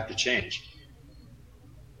would have to change.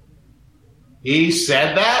 He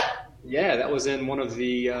said that? Yeah, that was in one of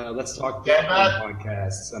the Let's Talk Bitcoin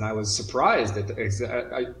podcasts, and I was surprised that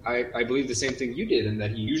I believe the same thing you did, and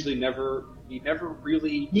that he never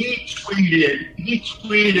really. He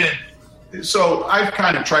tweeted. So I've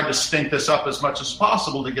kind of tried to stink this up as much as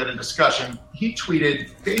possible to get a discussion. He tweeted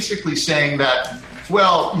basically saying that,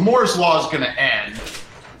 well, Moore's law is going to end,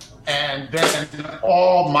 and then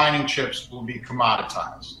all mining chips will be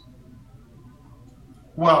commoditized.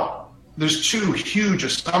 Well, there's two huge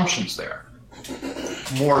assumptions there.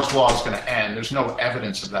 Moore's law is going to end. There's no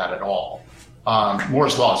evidence of that at all.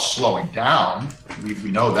 Moore's law is slowing down. We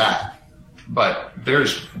know that. But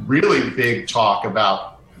there's really big talk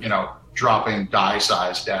about, dropping die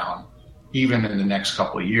size down even in the next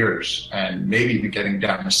couple of years, and maybe even getting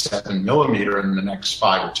down to 7 millimeter in the next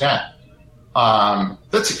 5 or 10.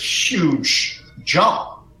 That's a huge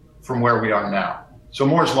jump from where we are now. So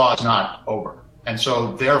Moore's law is not over. And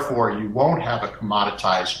so therefore you won't have a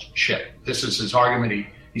commoditized chip. This is his argument.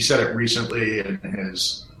 He said it recently in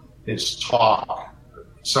his talk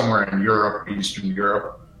somewhere in Europe, Eastern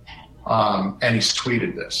Europe. And he's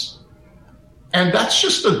tweeted this. And that's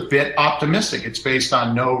just a bit optimistic. It's based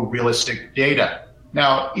on no realistic data.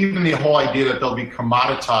 Now, even the whole idea that they'll be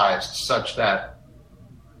commoditized such that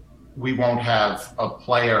we won't have a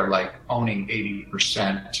player like owning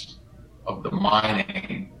 80% of the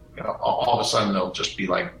mining, all of a sudden they'll just be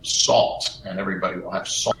like salt and everybody will have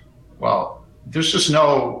salt. Well, there's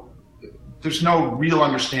no real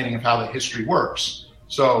understanding of how the history works.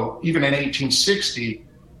 So even in 1860,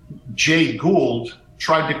 Jay Gould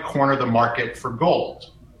tried to corner the market for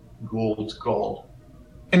gold. Gold.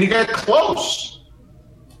 And he got close.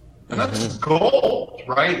 And that's gold,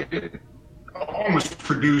 right? No one was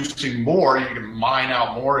producing more. You could mine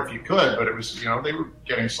out more if you could, but it was, they were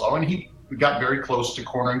getting slow. And we got very close to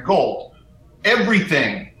cornering gold.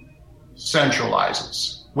 Everything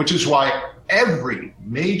centralizes, which is why every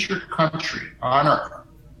major country on earth,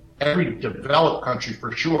 every developed country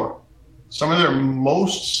for sure, some of their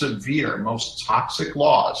most severe, most toxic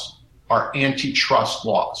laws are antitrust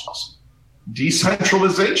laws,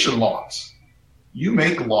 decentralization laws. You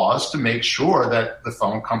make laws to make sure that the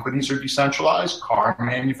phone companies are decentralized, car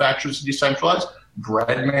manufacturers are decentralized,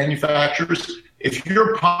 bread manufacturers. If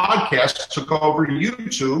your podcast took over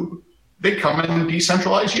YouTube, they come in and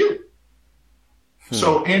decentralize you.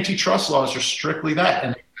 So antitrust laws are strictly that.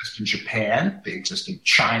 And they exist in Japan, they exist in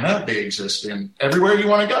China, they exist in everywhere you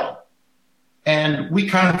want to go. And we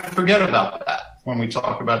kind of forget about that when we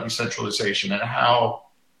talk about decentralization and how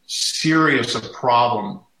serious a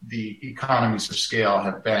problem the economies of scale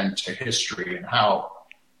have been to history and how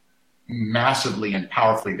massively and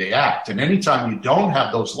powerfully they act. And anytime you don't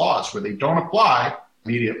have those laws where they don't apply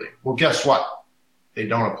immediately, well, guess what? They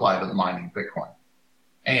don't apply to the mining of Bitcoin.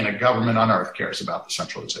 Ain't a government on earth cares about the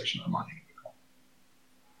centralization of the mining of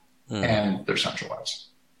Bitcoin. And they're centralized.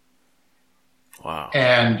 Wow.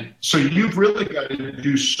 And so you've really got to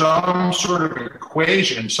do some sort of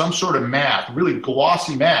equation, some sort of math, really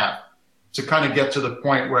glossy math, to kind of get to the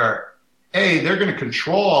point where, A, they're going to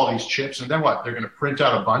control all these chips, and then what? They're going to print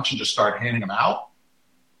out a bunch and just start handing them out?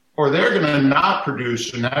 Or they're going to not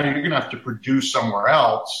produce, and now you're going to have to produce somewhere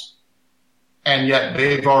else, and yet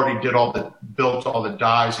they've already built all the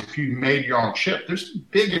dies. If you made your own chip, there's a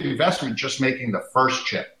big investment just making the first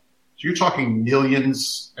chip. So you're talking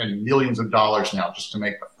millions and millions of dollars now just to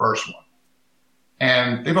make the first one.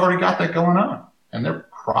 And they've already got that going on. And they're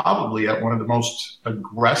probably at one of the most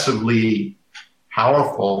aggressively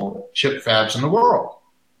powerful chip fabs in the world.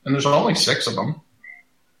 And there's only 6 of them.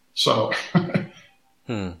 So,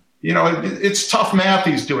 it's tough math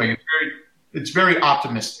he's doing. It's very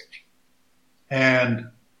optimistic. And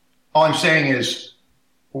all I'm saying is,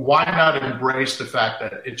 why not embrace the fact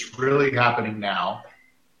that it's really happening now?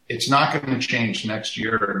 It's not going to change next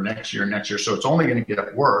year or next year. So it's only going to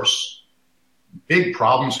get worse. Big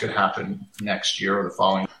problems could happen next year or the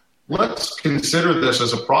following. Let's consider this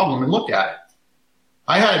as a problem and look at it.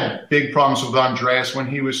 I had big problems with Andreas when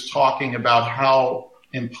he was talking about how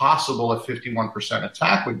impossible a 51%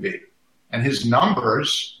 attack would be. And his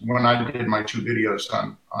numbers, when I did my 2 videos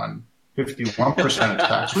on 51%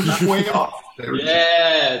 attacks, were just way off.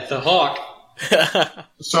 It's a hawk.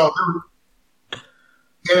 So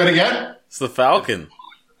say that again? It's the Falcon.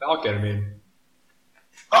 Falcon, I mean.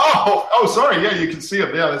 Oh, sorry. Yeah, you can see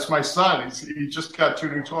him. Yeah, that's my son. He just got 2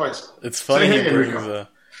 new toys. It's funny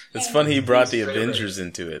it's funny he brought the Avengers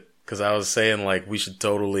into it, because I was saying, like, we should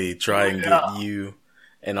totally try and get you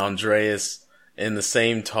and Andreas in the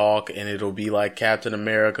same talk, and it'll be like Captain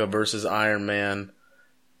America versus Iron Man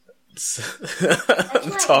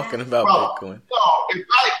talking about Bitcoin. No,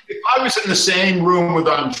 if I was in the same room with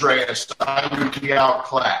Andreas, I would be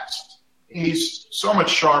outclassed. He's so much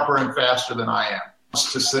sharper and faster than I am.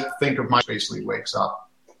 Just to think of my basically wakes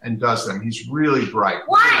up and does them. He's really bright,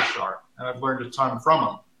 really sharp, and I've learned a ton from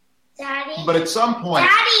him. Daddy. But at some point,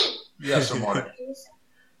 Daddy. Yes, amore.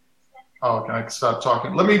 Oh, can I stop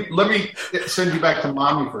talking? Let me send you back to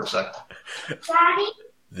mommy for a second. Daddy.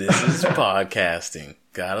 This is podcasting.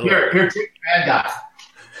 Gotta here, take the bad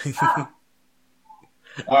guy.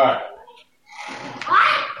 All right.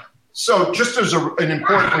 What? So just as an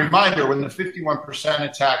important reminder, when the 51%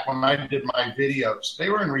 attack, when I did my videos, they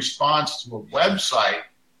were in response to a website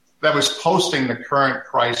that was posting the current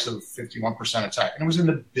price of 51% attack. And it was in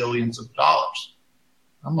the billions of dollars.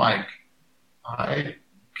 I'm like, I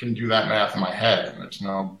can do that math in my head, and there's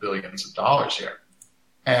no billions of dollars here.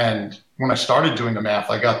 And when I started doing the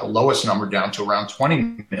math, I got the lowest number down to around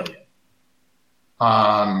 20 million.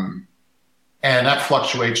 And that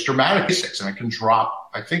fluctuates dramatically, and it can drop.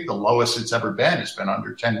 I think the lowest it's ever been has been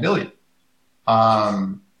under 10 million.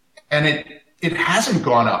 And it hasn't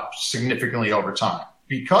gone up significantly over time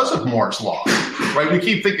because of Moore's law, right? We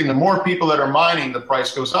keep thinking the more people that are mining, the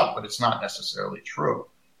price goes up, but it's not necessarily true.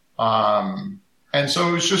 And so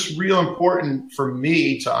it was just real important for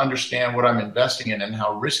me to understand what I'm investing in and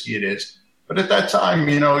how risky it is. But at that time,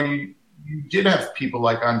 you did have people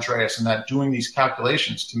like Andreas and that doing these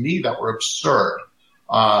calculations to me that were absurd.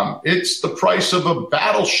 It's the price of a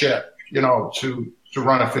battleship, to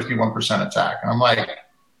run a 51% attack. And I'm like,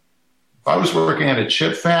 if I was working at a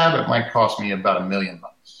chip fab, it might cost me about $1 million.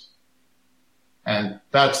 And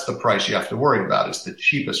that's the price you have to worry about. It's the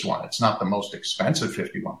cheapest one. It's not the most expensive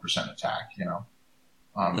 51% attack,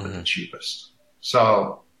 but the cheapest.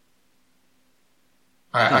 So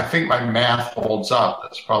I think my math holds up.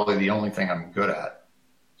 That's probably the only thing I'm good at.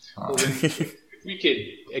 If we could,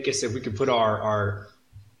 like I said, we could put our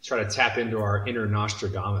try to tap into our inner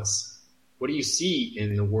Nostradamus. What do you see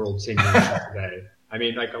in the world 10 years from today? I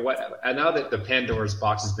mean, now that the Pandora's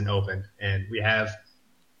box has been opened and we have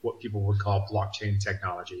what people would call blockchain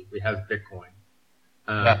technology, we have Bitcoin.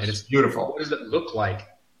 And it's beautiful. What does it look like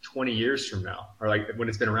 20 years from now? Or like when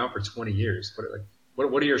it's been around for 20 years?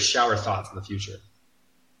 What are your shower thoughts in the future?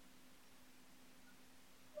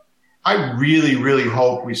 I really, really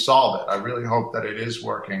hope we solve it. I really hope that it is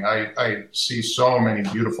working. I see so many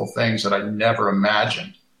beautiful things that I never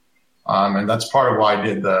imagined. And that's part of why I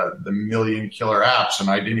did the million killer apps, and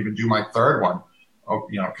I didn't even do my third one,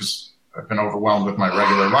 because I've been overwhelmed with my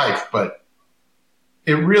regular life. But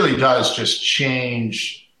it really does just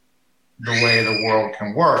change the way the world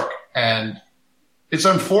can work. And it's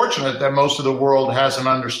unfortunate that most of the world hasn't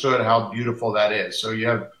understood how beautiful that is. So you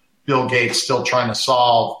have Bill Gates still trying to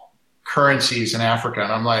solve currencies in Africa.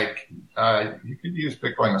 And I'm like, you could use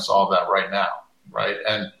Bitcoin to solve that right now, right?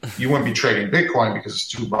 And you wouldn't be trading Bitcoin because it's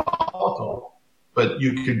too volatile, but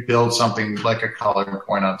you could build something like a color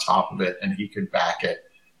coin on top of it, and he could back it,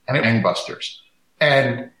 and it gangbusters.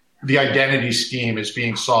 And the identity scheme is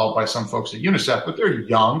being solved by some folks at UNICEF, but they're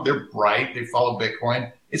young, they're bright, they follow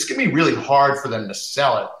Bitcoin. It's going to be really hard for them to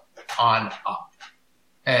sell it on up.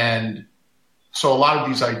 And so a lot of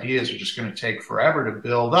these ideas are just going to take forever to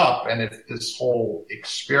build up. And if this whole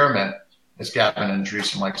experiment, as Gavin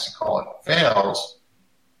Andreessen likes to call it, fails,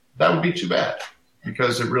 that would be too bad,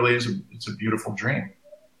 because it really is it's a beautiful dream.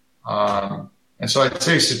 And so I'd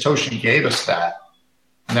say Satoshi gave us that.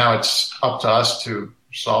 Now it's up to us to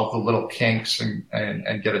solve the little kinks and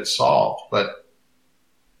get it solved. But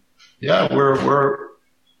yeah, we're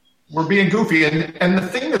being goofy. And the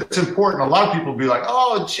thing that's important, a lot of people will be like,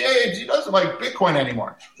 oh, James, he doesn't like Bitcoin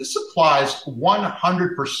anymore. This applies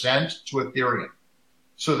 100% to Ethereum.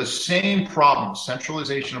 So the same problem,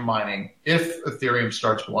 centralization of mining, if Ethereum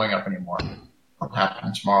starts blowing up anymore, what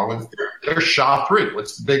happens tomorrow with Ethereum? There's SHA-3.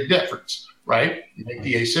 What's the big difference, right? You make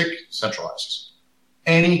the ASIC, centralizes.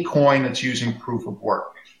 Any coin that's using proof of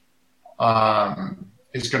work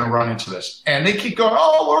is going to run into this. And they keep going,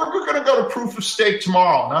 oh, we're going to go to proof of stake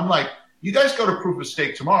tomorrow. And I'm like, you guys go to proof of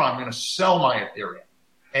stake tomorrow, I'm going to sell my Ethereum.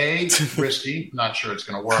 A, risky, not sure it's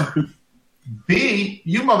going to work. B,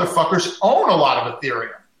 you motherfuckers own a lot of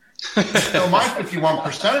Ethereum. So my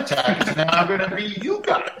 51% attack is now going to be you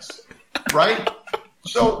guys, right?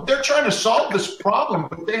 So they're trying to solve this problem,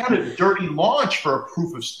 but they had a dirty launch for a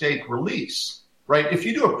proof of stake release. Right? If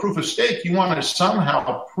you do a proof of stake, you want to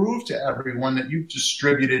somehow prove to everyone that you've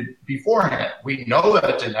distributed beforehand. We know that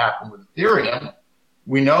it didn't happen with Ethereum.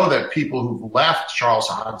 We know that people who've left Charles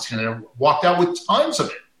Hodgkin have walked out with tons of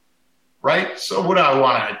it. Right? So would I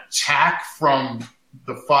want to attack from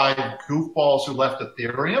the 5 goofballs who left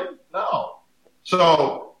Ethereum? No.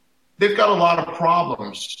 So they've got a lot of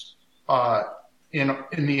problems in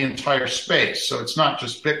the entire space. So it's not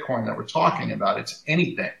just Bitcoin that we're talking about. It's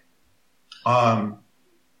anything. And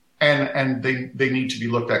they need to be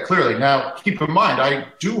looked at clearly. Now, keep in mind, I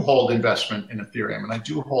do hold investment in Ethereum and I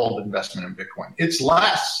do hold investment in Bitcoin. It's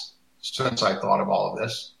less since I thought of all of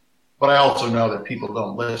this, but I also know that people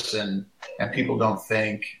don't listen and people don't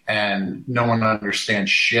think and no one understands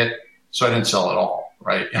shit. So I didn't sell it all,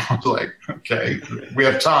 right? I was like, okay, we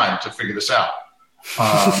have time to figure this out.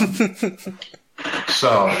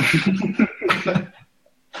 So,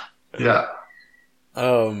 yeah.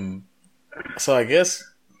 So I guess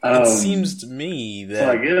it seems to me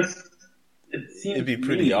that it'd be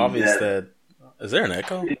pretty obvious that is there an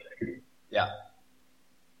echo? Yeah.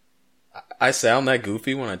 I sound that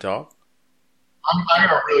goofy when I talk? I'm in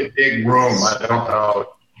a really big room. I don't know.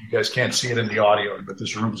 You guys can't see it in the audio, but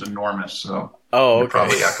this room's enormous, so okay.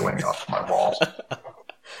 Probably echoing off my walls.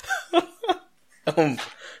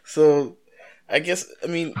 So I guess,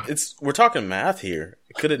 we're talking math here.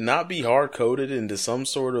 Could it not be hard coded into some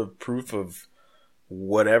sort of proof of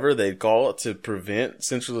whatever they'd call it to prevent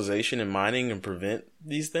centralization in mining and prevent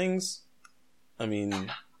these things? I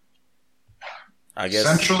guess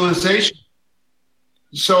centralization.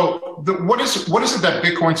 So what is it that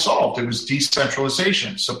Bitcoin solved? It was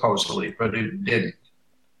decentralization, supposedly, but it didn't.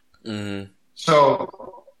 Mm-hmm.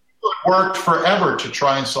 So it worked forever to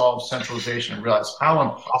try and solve centralization and realize how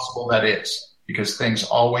impossible that is because things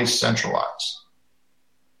always centralize.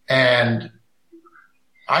 And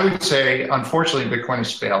I would say, unfortunately, Bitcoin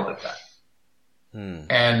has failed at that.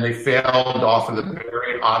 And they failed off of the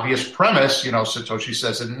very obvious premise. Satoshi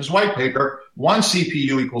says it in his white paper, 1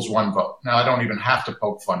 CPU equals 1 vote. Now, I don't even have to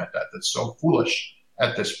poke fun at that. That's so foolish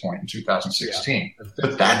at this point in 2016. Yeah.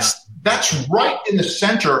 But that's right in the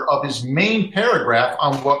center of his main paragraph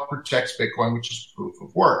on what protects Bitcoin, which is proof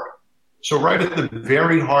of work. So right at the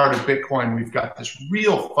very heart of Bitcoin, we've got this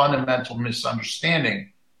real fundamental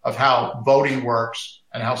misunderstanding of how voting works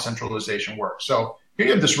and how centralization works. So here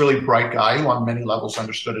you have this really bright guy who on many levels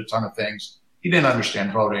understood a ton of things. He didn't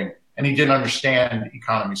understand voting and he didn't understand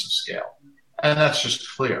economies of scale. And that's just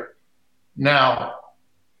clear. Now,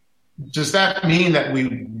 Does that mean that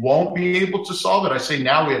we won't be able to solve it? I say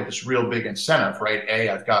now we have this real big incentive, right?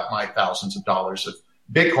 I've got my thousands of dollars of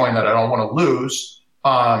Bitcoin that I don't want to lose.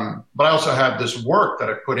 But I also have this work that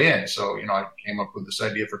I put in. So, I came up with this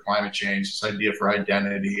idea for climate change, this idea for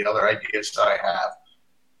identity, other ideas that I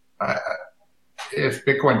have. If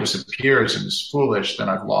Bitcoin disappears and is foolish, then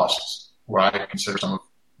I've lost what I consider some of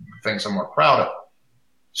the things I'm more proud of.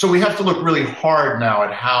 So we have to look really hard now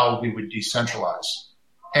at how we would decentralize.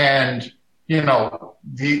 And,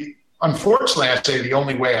 unfortunately, I say the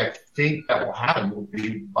only way I think that will happen will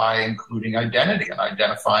be by including identity and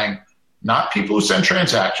identifying not people who send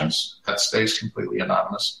transactions, that stays completely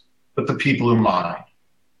anonymous, but the people who mine.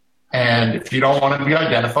 And if you don't want to be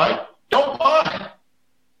identified, don't mine.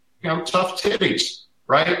 Tough titties,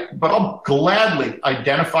 right? But I'll gladly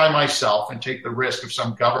identify myself and take the risk of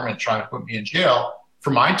some government trying to put me in jail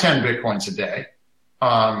for my 10 Bitcoins a day.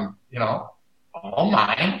 All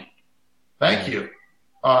mine. Thank you.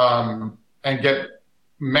 And get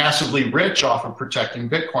massively rich off of protecting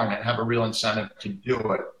Bitcoin and have a real incentive to do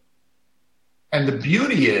it. And the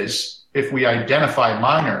beauty is, if we identify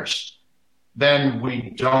miners, then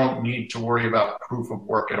we don't need to worry about proof of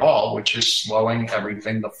work at all, which is slowing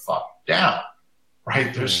everything the fuck down,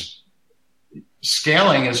 right?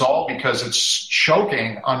 Scaling is all because it's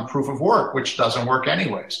choking on proof of work, which doesn't work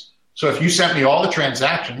anyways. So if you sent me all the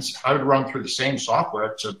transactions, I would run through the same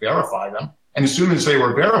software to verify them. And as soon as they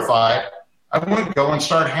were verified, I wouldn't go and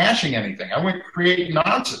start hashing anything. I wouldn't create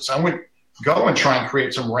nonsense. I wouldn't go and try and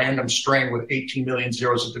create some random string with 18 million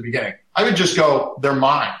zeros at the beginning. I would just go, they're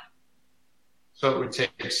mine. So it would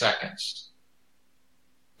take seconds.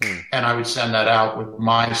 And I would send that out with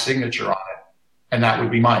my signature on it. And that would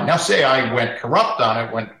be mine. Now, say I went corrupt on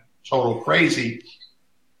it, went total crazy.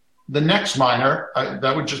 The next miner,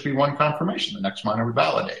 that would just be one confirmation. The next miner would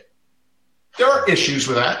validate. There are issues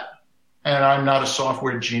with that. And I'm not a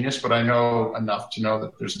software genius, but I know enough to know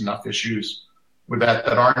that there's enough issues with that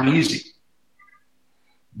aren't easy.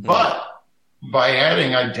 But by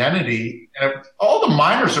adding identity, and all the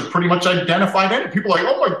miners are pretty much identified. People are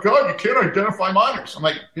like, oh my God, you can't identify miners. I'm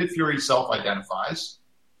like, Bitfury self-identifies.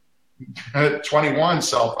 21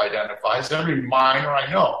 self-identifies. Every miner I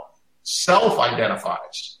know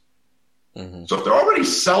self-identifies. So if they're already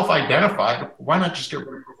self-identified, why not just get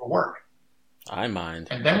rid of proof of work? I mind.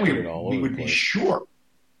 And then we would be sure.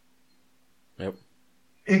 Yep.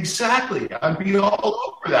 Exactly. I'd be all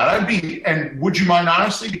over that. And would you mine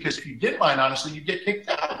honestly? Because if you did mine honestly, you'd get kicked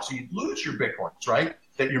out. So you'd lose your Bitcoins, right?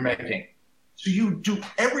 That you're making. So you do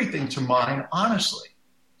everything to mine honestly.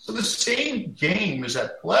 So the same game is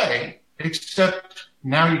at play, except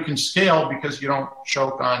now you can scale because you don't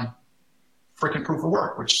choke on freaking proof of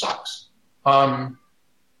work, which sucks.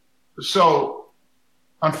 So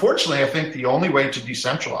unfortunately, I think the only way to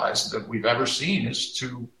decentralize that we've ever seen is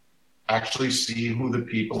to actually see who the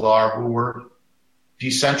people are who were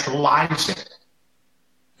decentralizing.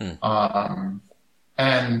 And,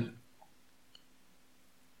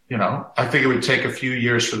 I think it would take a few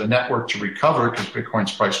years for the network to recover because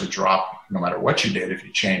Bitcoin's price would drop no matter what you did if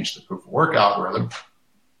you changed the proof of work algorithm.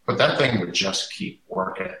 But that thing would just keep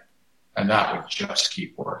working. And that would just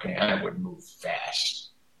keep working. And it would move fast.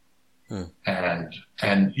 And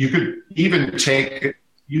you could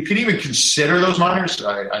even consider those miners.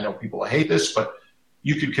 I know people hate this, but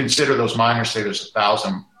you could consider those miners, say there's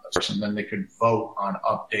 1,000, and then they could vote on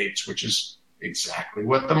updates, which is exactly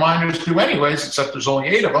what the miners do anyways, except there's only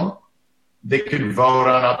 8 of them. They could vote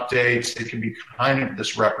on updates. They can be kind of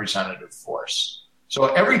this representative force. So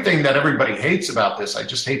everything that everybody hates about this, I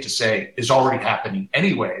just hate to say, is already happening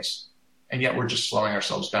anyways. And yet we're just slowing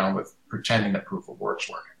ourselves down with pretending that proof of work's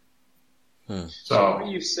working. So what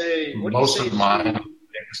do you say? Most of mine, they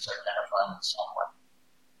just identify them somewhere.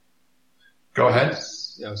 Go ahead.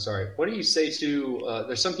 No, sorry. What do you say to?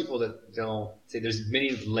 There's some people that don't say there's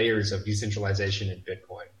many layers of decentralization in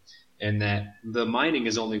Bitcoin, and that the mining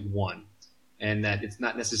is only one, and that it's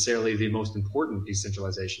not necessarily the most important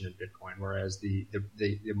decentralization in Bitcoin, whereas the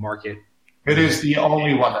market. It is the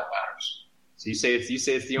only one that matters. So you say it's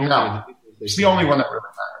the only. No, it's the only one that really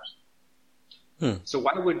matters. So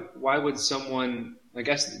why would someone? I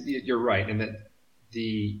guess you're right, in that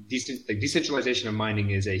the decentralization of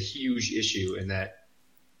mining is a huge issue, in that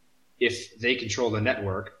if they control the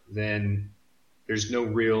network, then there's no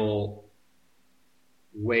real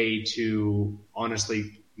way to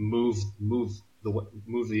honestly move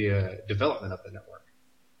the development of the network,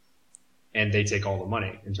 and they take all the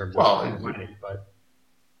money in terms of mining. But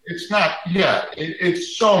it's not. Yeah,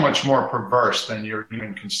 it's so much more perverse than you're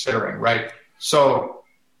even considering, right? So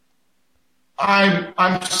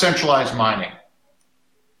I'm centralized mining.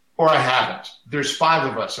 or I haven't. There's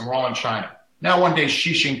 5 of us and we're all in China. Now one day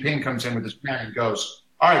Xi Jinping comes in with his pen and goes,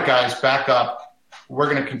 all right, guys, back up. We're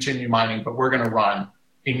going to continue mining, but we're going to run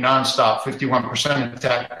a nonstop 51%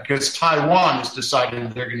 attack because Taiwan has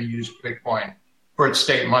decided they're going to use Bitcoin for its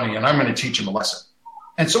state money, and I'm going to teach them a lesson.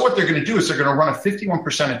 And so what they're going to do is they're going to run a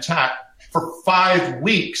 51% attack for 5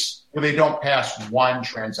 weeks where they don't pass one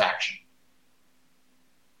transaction.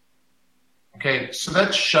 Okay, so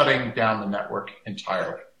that's shutting down the network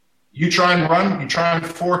entirely. You try and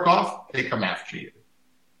fork off, they come after you.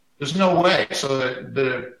 There's no way. So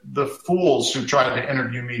the fools who tried to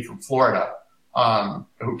interview me from Florida,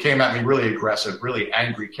 who came at me really aggressive, really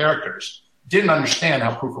angry characters, didn't understand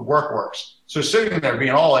how proof of work works. So sitting there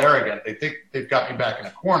being all arrogant, they think they've got me back in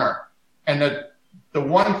a corner. And the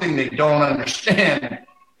one thing they don't understand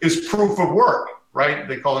is proof of work, right?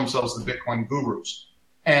 They call themselves the Bitcoin gurus.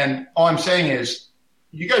 And all I'm saying is,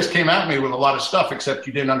 you guys came at me with a lot of stuff, except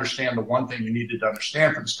you didn't understand the one thing you needed to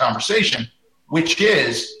understand from this conversation, which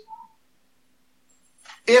is,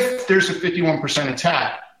 if there's a 51%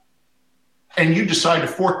 attack and you decide to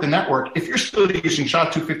fork the network, if you're still using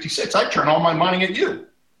SHA-256, I turn all my mining at you,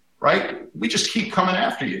 right? We just keep coming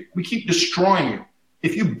after you. We keep destroying you.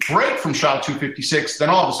 If you break from SHA-256, then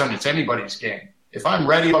all of a sudden it's anybody's game. If I'm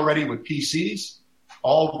ready already with PCs,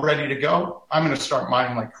 all ready to go, I'm going to start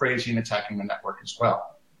mining like crazy and attacking the network as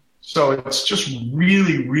well. So it's just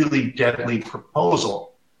really, really deadly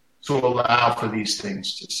proposal to allow for these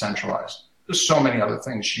things to centralize. There's so many other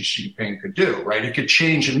things Xi Jinping could do, right? It could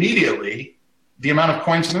change immediately the amount of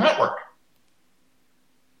coins in the network.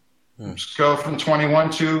 Just go from 21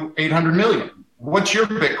 to 800 million. What's your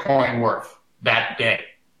Bitcoin worth that day?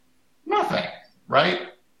 Nothing, right?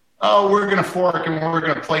 Oh, we're going to fork and we're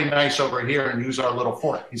going to play nice over here and use our little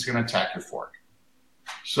fork. He's going to attack your fork.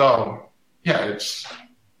 So, yeah, it's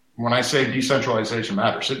when I say decentralization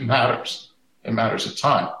matters, it matters. It matters a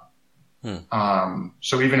ton.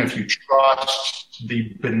 So even if you trust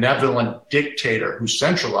the benevolent dictator who's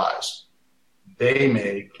centralized, they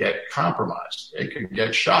may get compromised. They could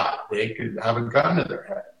get shot. They could have a gun to their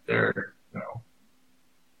head.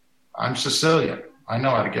 I'm Sicilian. I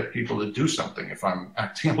know how to get people to do something if I'm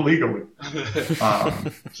acting illegally.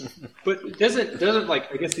 But doesn't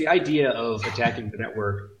like, I guess the idea of attacking the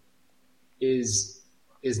network is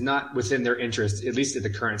not within their interest, at least at the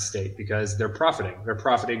current state, because they're profiting. They're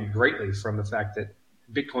profiting greatly from the fact that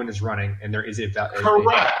Bitcoin is running and there is a value.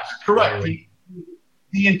 Correct.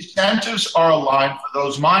 The incentives are aligned for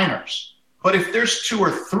those miners. But if there's 2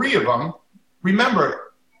 or 3 of them,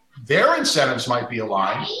 remember, their incentives might be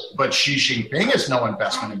aligned, but Xi Jinping has no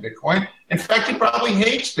investment in Bitcoin. In fact, he probably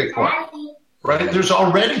hates Bitcoin, right? There's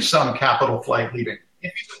already some capital flight leaving.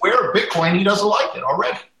 If he's aware of Bitcoin, he doesn't like it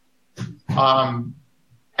already.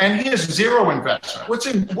 And he has zero investment.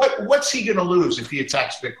 What's he going to lose if he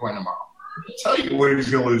attacks Bitcoin tomorrow? I'll tell you what he's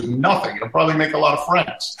going to lose. Nothing. He'll probably make a lot of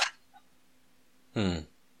friends.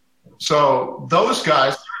 So those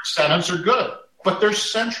guys, their incentives are good, but they're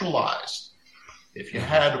centralized. If you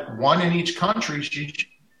had one in each country,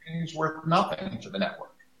 it's worth nothing to the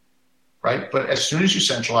network, right? But as soon as you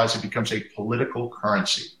centralize, it becomes a political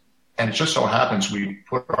currency. And it just so happens we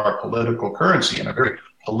put our political currency in a very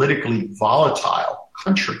politically volatile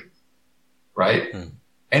country, right?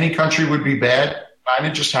 Any country would be bad, and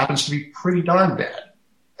it just happens to be pretty darn bad.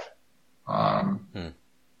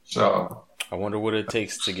 So I wonder what it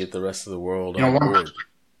takes to get the rest of the world on board.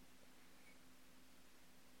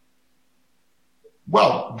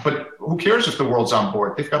 Well, but who cares if the world's on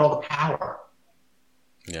board? They've got all the power.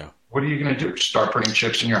 Yeah. What are you going to do? Start putting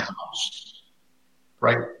chips in your house,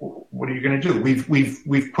 right? What are you going to do?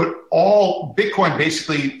 We've put all Bitcoin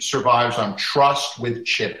basically survives on trust with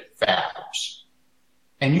chip fabs,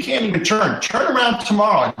 and you can't even turn around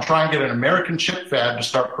tomorrow and try and get an American chip fab to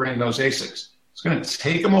start printing those ASICs. It's going to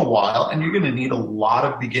take them a while, and you're going to need a lot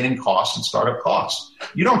of beginning costs and startup costs.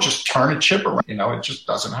 You don't just turn a chip around. It just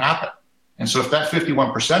doesn't happen. And so if that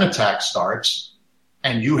 51% attack starts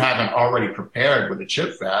and you haven't already prepared with a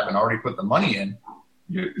chip fab and already put the money in,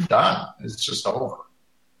 you're done. It's just over.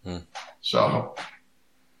 So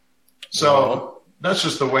that's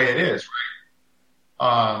just the way it is,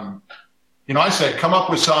 right? I said, come up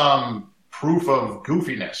with some proof of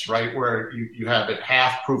goofiness, right? Where you have it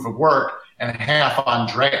half proof of work and half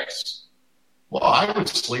Andreas. Well, I would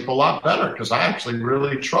sleep a lot better because I actually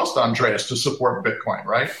really trust Andreas to support Bitcoin,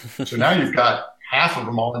 right? So now you've got half of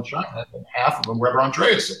them all in China and half of them wherever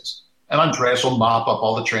Andreas is. And Andreas will mop up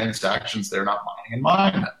all the transactions they're not mining and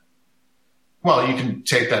mine them. Well, you can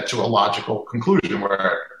take that to a logical conclusion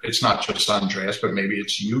where it's not just Andreas, but maybe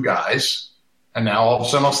it's you guys. And now all of a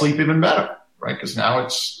sudden I'll sleep even better, right? Because now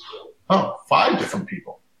it's Oh, 5 different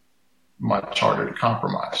people. Much harder to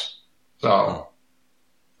compromise. So,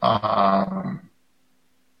 yeah,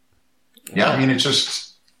 I mean, it's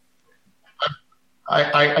just,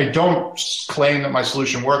 I don't claim that my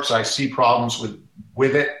solution works. I see problems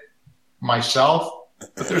with it myself,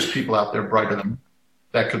 but there's people out there brighter than me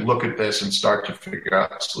that could look at this and start to figure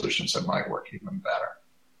out solutions that might work even better.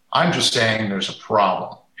 I'm just saying there's a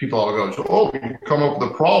problem. People all go, oh, you come up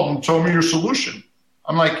with a problem, tell me your solution.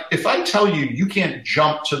 I'm like, if I tell you you can't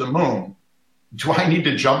jump to the moon, do I need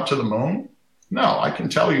to jump to the moon? No, I can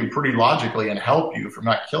tell you pretty logically and help you from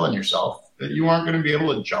not killing yourself that you aren't going to be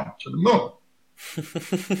able to jump to the moon.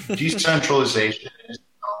 Decentralization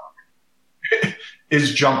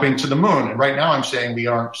is jumping to the moon. And right now I'm saying we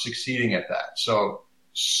aren't succeeding at that. So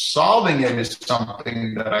solving it is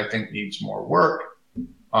something that I think needs more work.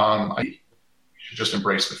 I should just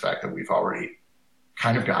embrace the fact that we've already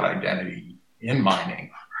kind of got identity in mining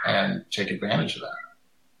and take advantage of that.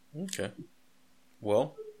 Okay.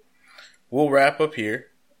 Well, we'll wrap up here.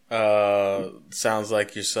 Sounds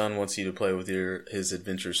like your son wants you to play with his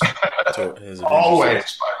adventures. Always, by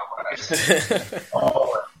the way.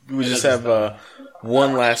 Always. We just have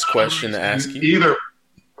one last question to ask you. Either.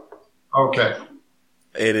 Okay.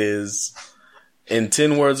 It is, in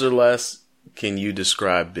 10 words or less, can you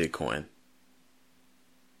describe Bitcoin?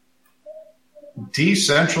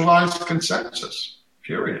 Decentralized consensus,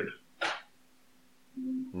 period.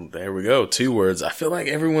 There we go. 2 words. I feel like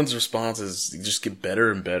everyone's responses just get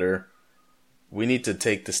better and better. We need to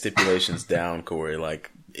take the stipulations down, Corey,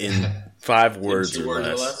 like in 5 words, in 2 or words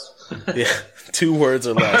less. or less. Yeah, 2 words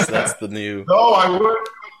or less. That's the new. No, I would put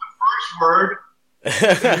the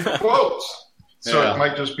first word in quotes. So Yeah. It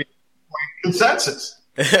might just be consensus,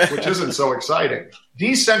 which isn't so exciting.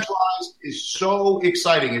 Decentralized is so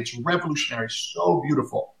exciting. It's revolutionary, so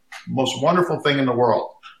beautiful. Most wonderful thing in the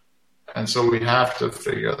world. And so we have to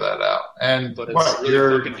figure that out. And But it's what, really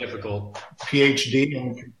your fucking difficult. PhD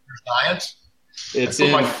in computer science? It's I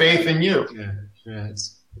put my faith in you. Yeah,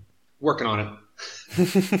 it's working on it.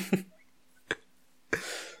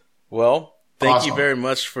 Well, thank you Awesome. very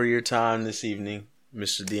much for your time this evening,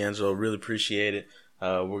 Mr. D'Angelo. Really appreciate it.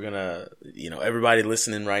 We're going to, everybody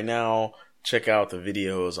listening right now, check out the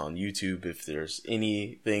videos on YouTube. If there's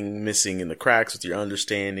anything missing in the cracks with your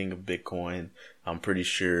understanding of Bitcoin, I'm pretty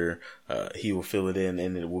sure he will fill it in,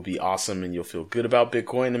 and it will be awesome, and you'll feel good about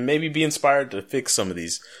Bitcoin and maybe be inspired to fix some of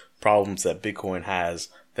these problems that Bitcoin has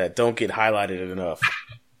that don't get highlighted enough.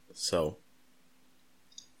 So,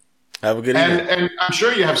 have a good evening. And I'm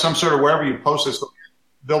sure you have some sort of, wherever you post this,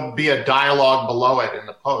 there'll be a dialogue below it in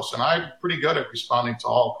the post. And I'm pretty good at responding to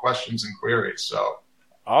all questions and queries. So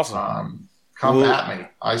Awesome. Come at me.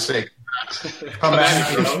 I say, come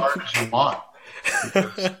at me as hard as you want.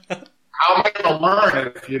 How am I going to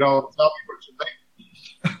learn if you don't tell me what you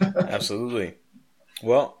think? Absolutely.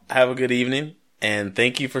 Well, have a good evening, and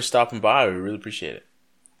thank you for stopping by. We really appreciate it.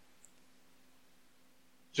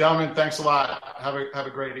 Gentlemen, thanks a lot. Have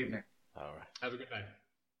a great evening. All right. Have a good night.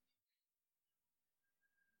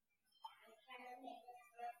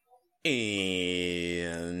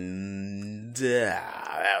 And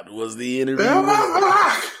that was the interview.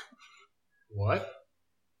 What?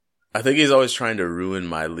 I think he's always trying to ruin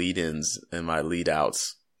my lead-ins and my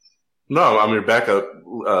lead-outs. No, I'm your backup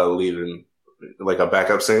lead-in. Like a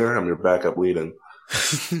backup singer, I'm your backup lead-in.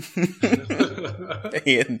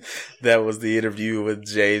 And that was the interview with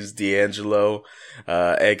James D'Angelo,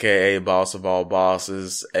 a.k.a. Boss of All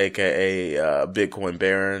Bosses, a.k.a. Bitcoin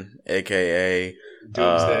Baron, a.k.a.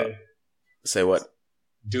 Doomsday. Say what?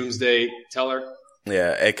 Doomsday Teller.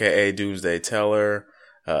 Yeah, a.k.a. Doomsday Teller,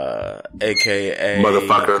 a.k.a.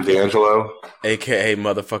 Motherfucker D'Angelo. a.k.a.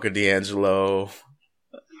 Motherfucker D'Angelo.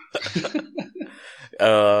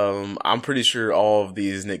 I'm pretty sure all of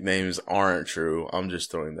these nicknames aren't true. I'm just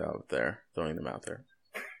throwing them out there.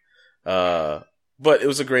 But it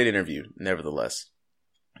was a great interview, nevertheless.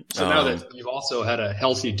 So now that you've also had a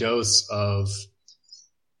healthy dose of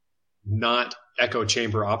not echo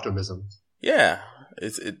chamber optimism. Yeah,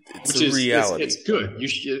 it's which a is, reality. It's good.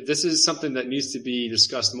 This is something that needs to be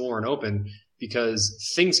discussed more and open,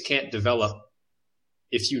 because things can't develop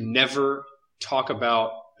if you never talk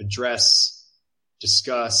about, address,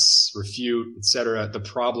 discuss, refute, etc., the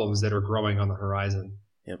problems that are growing on the horizon.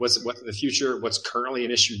 Yep. What's in the future? What's currently an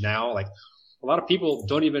issue now? Like, a lot of people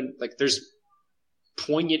don't even, like, there's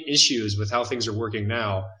poignant issues with how things are working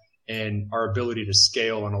now and our ability to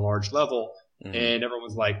scale on a large level. Mm-hmm. And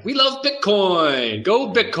everyone's like, we love Bitcoin,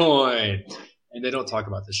 go Bitcoin. And they don't talk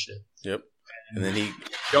about this shit. Yep. And then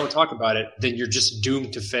don't talk about it, then you're just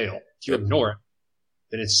doomed to fail. If you ignore it,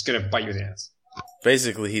 then it's just going to bite you in the ass.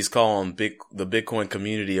 Basically, he's calling the Bitcoin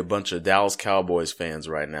community a bunch of Dallas Cowboys fans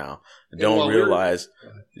right now. Yeah, Don't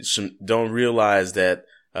realize that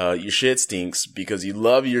your shit stinks because you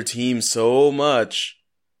love your team so much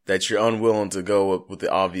that you're unwilling to go up with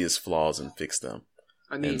the obvious flaws and fix them.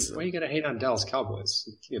 I mean, why you gotta hate on Dallas Cowboys?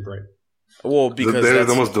 Give me a break. Well, because they're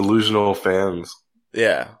the most delusional fans.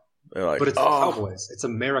 Yeah. They're like, but it's the Cowboys. It's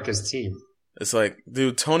America's team. It's like,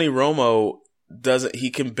 dude, Tony Romo he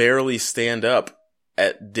can barely stand up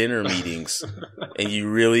at dinner meetings. And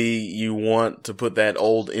you want to put that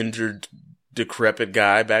old, injured, decrepit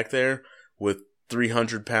guy back there with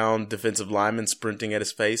 300-pound defensive linemen sprinting at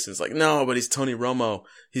his face? It's like, no, but he's Tony Romo.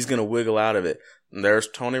 He's going to wiggle out of it. And there's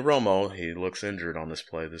Tony Romo. He looks injured on this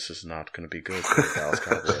play. This is not going to be good for the Dallas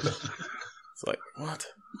Cowboys. It's like, what?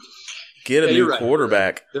 Get a new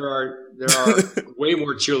quarterback. There are way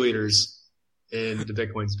more cheerleaders in the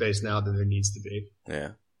Bitcoin space now than there needs to be.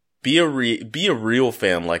 Yeah. Be a real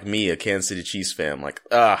fan like me, a Kansas City Chiefs fan. Like,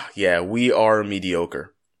 yeah, we are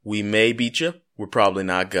mediocre. We may beat you. We're probably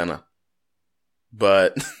not gonna.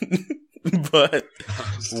 But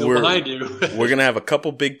still behind you. We're gonna have a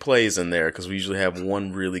couple big plays in there because we usually have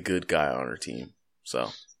one really good guy on our team. So,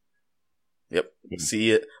 yep.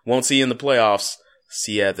 See it. Won't see you in the playoffs.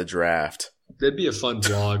 See you at the draft. That'd be a fun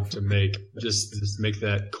blog to make. Just make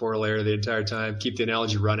that corollary the entire time. Keep the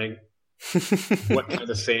analogy running. What kind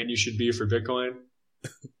of fan you should be for Bitcoin?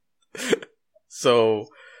 So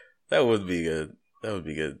that would be good. That would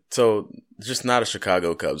be good. So just not a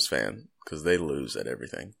Chicago Cubs fan because they lose at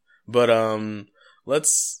everything. But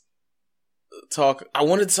let's talk. I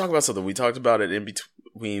wanted to talk about something. We talked about it in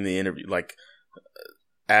between the interview, like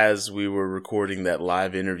as we were recording that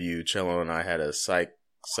live interview. Cello and I had a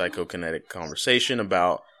psychokinetic conversation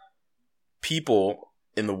about people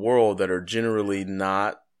in the world that are generally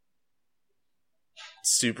not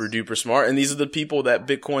super duper smart, and these are the people that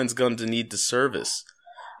Bitcoin's going to need to service.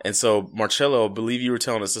 And so, Marcello, I believe you were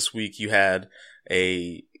telling us this week you had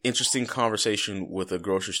a interesting conversation with a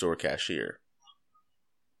grocery store cashier.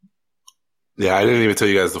 Yeah, I didn't even tell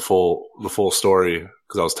you guys the full story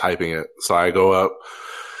because I was typing it. So I go up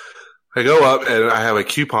and I have a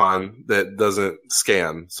coupon that doesn't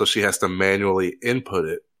scan, so she has to manually input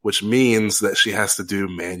it, which means that she has to do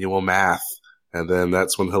manual math, and then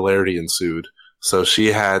that's when hilarity ensued. So she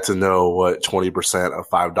had to know what 20% of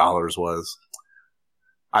 $5 was.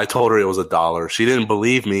 I told her it was $1. She didn't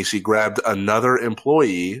believe me. She grabbed another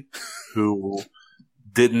employee who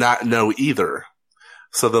did not know either.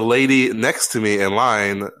 So the lady next to me in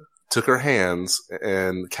line took her hands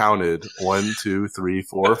and counted 1, 2, 3,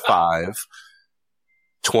 4, 5,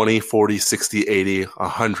 20, 40, 60, 80,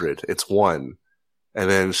 100. It's 1. And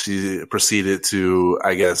then she proceeded to,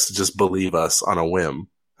 I guess, just believe us on a whim.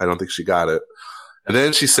 I don't think she got it. And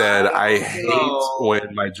then she said, I hate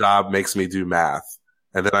when my job makes me do math.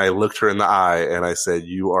 And then I looked her in the eye and I said,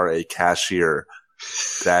 you are a cashier.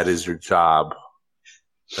 That is your job.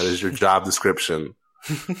 That is your job description.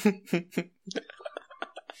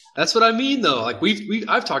 That's what I mean, though. Like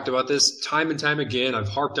I've talked about this time and time again. I've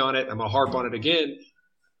harped on it. I'm going to harp on it again.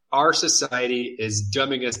 Our society is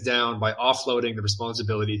dumbing us down by offloading the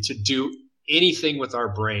responsibility to do anything with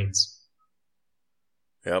our brains.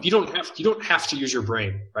 Yep. You don't have to use your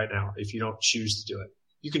brain right now if you don't choose to do it.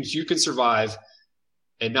 You can survive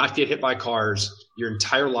and not get hit by cars your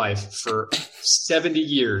entire life for 70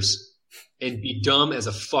 years and be dumb as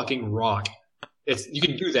a fucking rock. You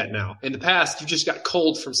can do that now. In the past, you just got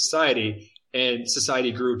cold from society and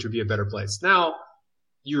society grew to be a better place. Now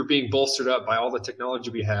you're being bolstered up by all the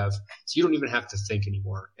technology we have, so you don't even have to think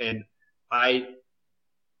anymore. And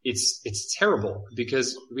it's terrible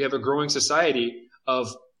because we have a growing society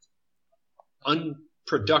of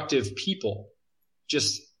unproductive people,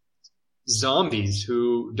 just zombies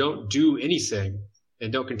who don't do anything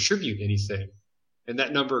and don't contribute anything. And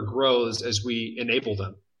that number grows as we enable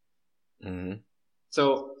them. Mm-hmm.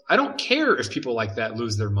 So I don't care if people like that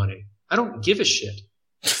lose their money. I don't give a shit.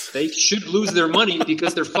 They should lose their money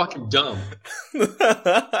because they're fucking dumb.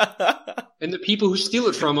 And the people who steal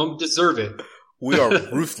it from them deserve it. We are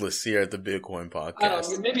ruthless here at the Bitcoin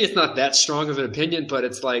Podcast. Maybe it's not that strong of an opinion, but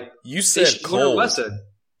it's like you said cold.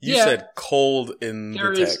 You said cold in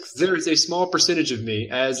the text. There is a small percentage of me,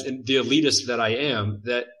 as in the elitist that I am,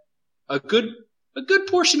 that a good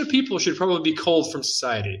portion of people should probably be cold from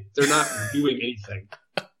society. They're not doing anything.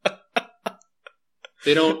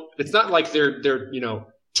 They don't. It's not like they're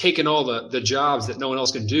taking all the jobs that no one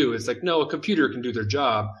else can do. It's like, no, a computer can do their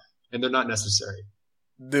job, and they're not necessary.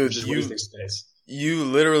 Dude, you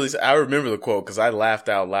literally, I remember the quote because I laughed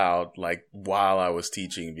out loud like while I was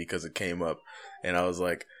teaching because it came up, and I was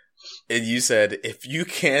like, And you said, if you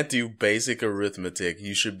can't do basic arithmetic,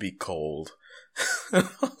 you should be cold.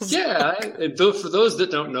 Yeah, and for those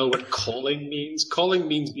that don't know what culling means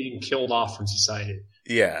being killed off from society.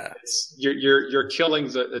 Yeah. You're killing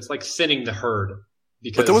it's like thinning the herd.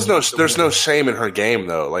 But there's no shame in her game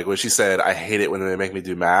though. Like when she said, "I hate it when they make me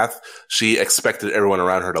do math," she expected everyone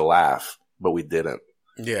around her to laugh, but we didn't.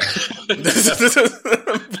 Yeah,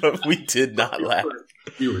 but we did not laugh.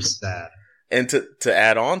 We were sad. And to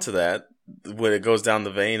add on to that, when it goes down the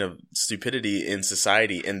vein of stupidity in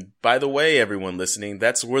society, and by the way, everyone listening,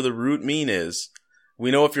 that's where the root mean is. We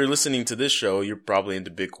know if you're listening to this show, you're probably into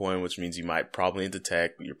Bitcoin, which means you might probably into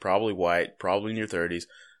tech. You're probably white, probably in your 30s.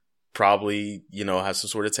 Probably, have some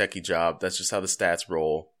sort of techie job. That's just how the stats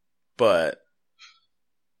roll. But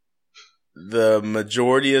the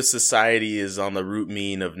majority of society is on the root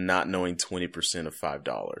mean of not knowing 20% of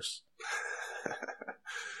 $5.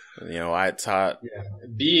 I taught... Yeah.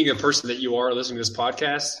 Being a person that you are listening to this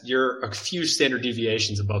podcast, you're a few standard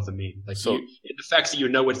deviations above the mean. The fact that you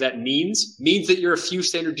know what that means that you're a few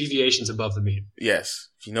standard deviations above the mean. Yes.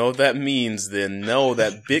 If you know what that means, then know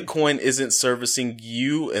that Bitcoin isn't servicing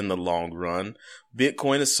you in the long run.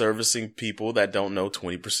 Bitcoin is servicing people that don't know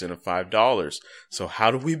 20% of $5. So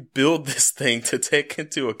how do we build this thing to take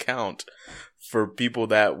into account for people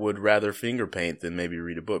that would rather finger paint than maybe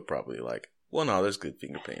read a book? Probably no, there's good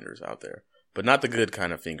finger painters out there, but not the good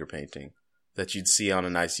kind of finger painting that you'd see on a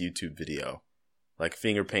nice YouTube video, like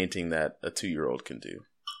finger painting that a 2-year-old can do.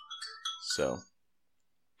 So,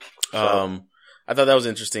 I thought that was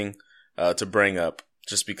interesting to bring up,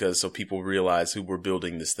 just because so people realize who we're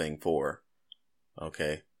building this thing for.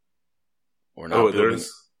 Okay, we're not building.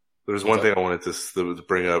 There's one thing I wanted to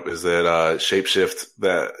bring up is that Shapeshift,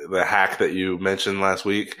 the hack that you mentioned last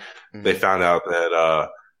week, they found out that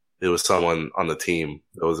it was someone on the team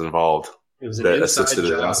that was involved. It was that assisted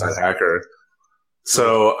an outside hacker.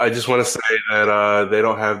 So I just want to say that they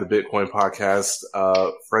don't have the Bitcoin podcast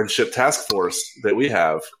friendship task force that we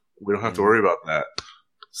have. We don't have to worry about that.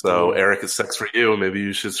 So Eric, it's sex for you. Maybe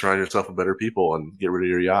you should surround yourself with better people and get rid of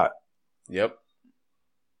your yacht. Yep.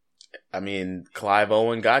 I mean, Clive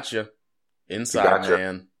Owen got you inside,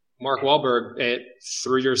 man. Mark Wahlberg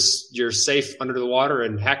threw your safe under the water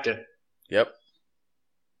and hacked it. Yep.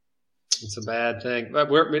 It's a bad thing.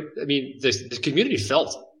 The community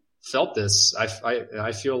felt this.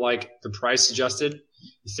 I feel like the price adjusted.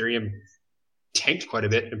 Ethereum tanked quite a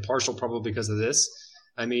bit, in partial probably because of this.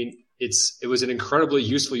 It was an incredibly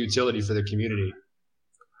useful utility for the community.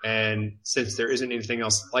 And since there isn't anything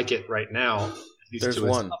else like it right now, there's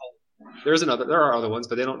one. There are other ones,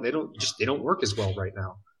 but they don't work as well right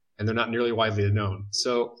now, and they're not nearly widely known.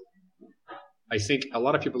 So I think a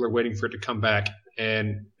lot of people are waiting for it to come back,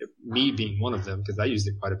 and me being one of them, because I used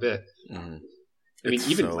it quite a bit. Mm-hmm.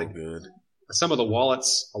 Good. Some of the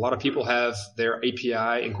wallets, a lot of people have their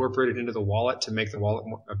API incorporated into the wallet to make the wallet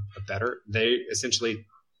better. They essentially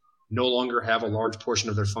no longer have a large portion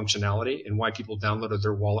of their functionality, and why people downloaded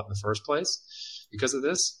their wallet in the first place because of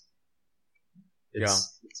this.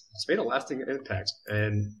 It's made a lasting impact,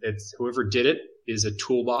 and whoever did it is a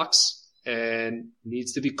toolbox and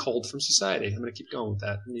needs to be culled from society. I'm going to keep going with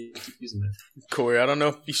that. I'm going to keep using that. Corey, I don't know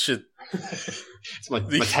if you should. It's my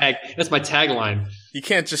tag. That's my tagline. You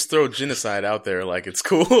can't just throw genocide out there like it's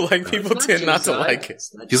cool. Like people tend not to like it.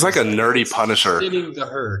 He's like a nerdy Punisher. Thinning the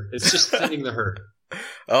herd. It's just thinning the herd.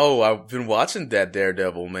 Oh, I've been watching that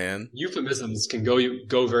Daredevil, man. Euphemisms can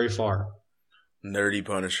go very far. Nerdy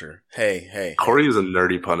Punisher. Hey. Corey is a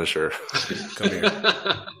nerdy Punisher. Come here.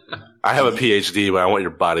 I have a PhD, but I want your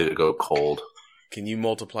body to go cold. Can you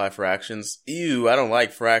multiply fractions? Ew, I don't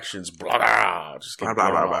like fractions. Blah, blah. Just get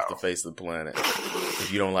blown off the face of the planet.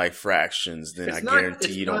 If you don't like fractions, then I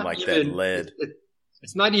guarantee you don't like that lead.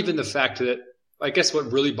 It's not even the fact that, I guess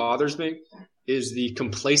what really bothers me is the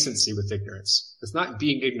complacency with ignorance. It's not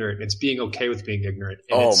being ignorant. It's being okay with being ignorant.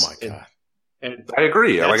 And my God. And I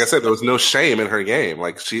agree. Like I said, there was no shame in her game.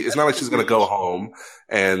 Like it's not like she's going to go home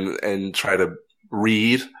and try to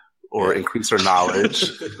read or increase her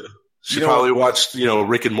knowledge. She probably watched,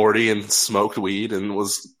 Rick and Morty and smoked weed and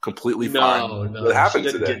was completely fine. No, what happened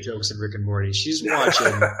she didn't get jokes in Rick and Morty. She's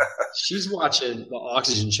watching the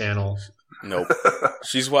Oxygen Channel. Nope.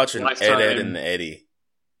 She's watching Lifetime. Ed and Eddie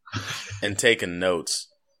and taking notes.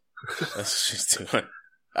 That's what she's doing.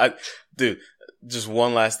 Dude, just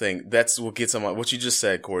one last thing. That's what gets on what you just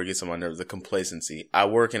said, Corey, gets on my nerves, the complacency. I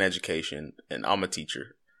work in education and I'm a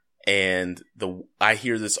teacher. And I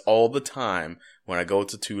hear this all the time when I go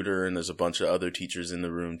to tutor and there's a bunch of other teachers in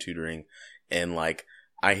the room tutoring. And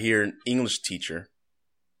I hear an English teacher,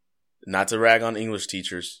 not to rag on English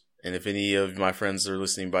teachers, And if any of my friends are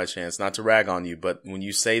listening by chance, not to rag on you, but when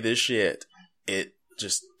you say this shit, it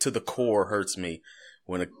just to the core hurts me.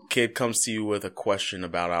 When a kid comes to you with a question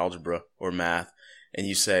about algebra or math and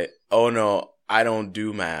you say, oh no, I don't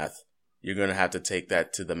do math, you're going to have to take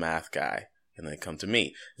that to the math guy and then come to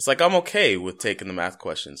me. It's like, I'm okay with taking the math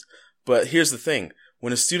questions. But here's the thing.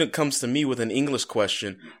 When a student comes to me with an English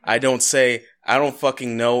question, I don't say, I don't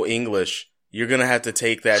fucking know English. You're going to have to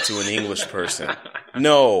take that to an English person.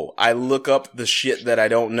 No, I look up the shit that I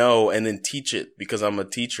don't know and then teach it because I'm a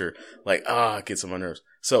teacher. Like, it gets on my nerves.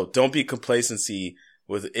 So don't be complacency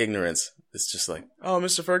with ignorance. It's just like, oh,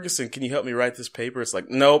 Mr. Ferguson, can you help me write this paper? It's like,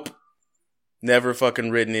 nope. Never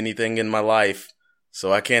fucking written anything in my life.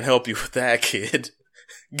 So I can't help you with that, kid.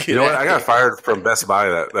 You know what? I got fired from Best Buy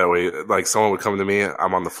that way. Like, someone would come to me,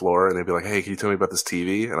 I'm on the floor, and they'd be like, hey, can you tell me about this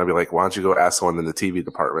TV? And I'd be like, why don't you go ask someone in the TV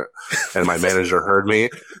department? And my manager heard me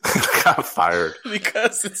and got fired.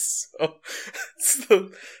 Because it's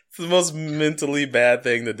the most mentally bad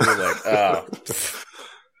thing to do. Like,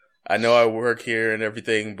 I know I work here and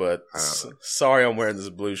everything, but sorry I'm wearing this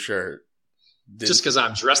blue shirt. Just because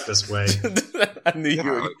I'm dressed this way. I knew you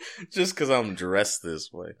were. Just because I'm dressed this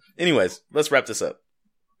way. Anyways, let's wrap this up.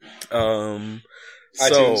 iTunes,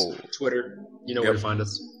 Twitter, you know where to find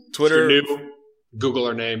us. Twitter, if you're new, Google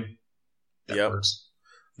our name. That works.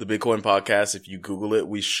 The Bitcoin Podcast. If you Google it,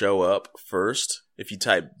 we show up first. If you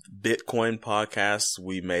type Bitcoin Podcasts,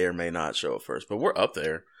 we may or may not show up first, but we're up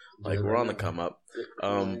there. Like, we're on the come up.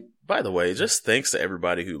 By the way, just thanks to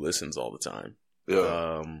everybody who listens all the time.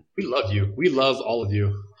 Yeah. We love you. We love all of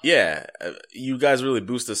you. Yeah, you guys really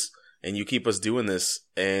boost us. And you keep us doing this,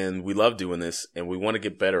 and we love doing this, and we want to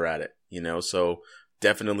get better at it, you know? So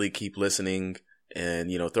definitely keep listening and,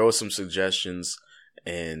 you know, throw us some suggestions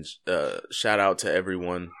and shout out to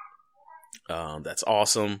everyone that's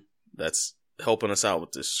awesome, that's helping us out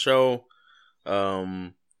with this show.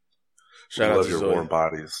 Shout out to your warm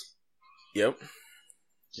bodies. Yep.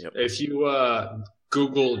 If you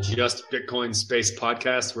Google just Bitcoin Space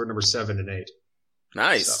Podcast, we're number 7 and 8.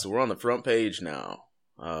 Nice. So. We're on the front page now.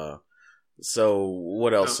 So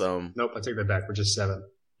what else? Nope, I take that back. We're just 7.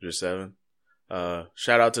 Just 7.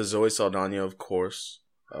 Shout out to Zoe Saldana, of course.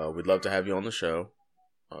 We'd love to have you on the show.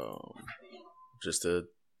 Just to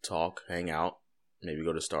talk, hang out, maybe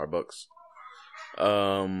go to Starbucks.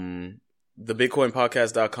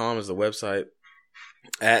 TheBitcoinPodcast.com is the website.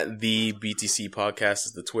 At the BTC Podcast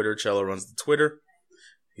is the Twitter. Cello runs the Twitter.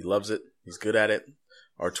 He loves it. He's good at it.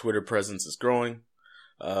 Our Twitter presence is growing.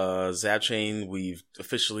 Zapchain, we've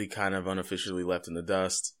officially kind of unofficially left in the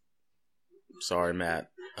dust. Sorry,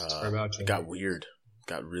 Matt. It got weird.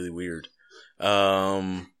 Got really weird.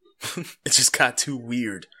 It just got too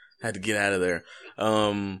weird. Had to get out of there.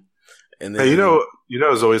 And then, hey, you know,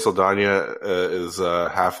 Zoe Saldana is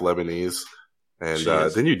half Lebanese, and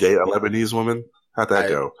didn't you date a Lebanese woman? How'd that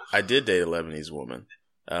go? I did date a Lebanese woman.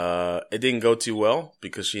 It didn't go too well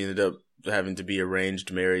because she ended up having to be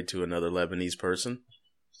arranged married to another Lebanese person.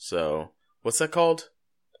 So, what's that called?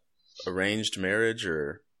 Arranged marriage,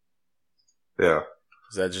 or? Yeah.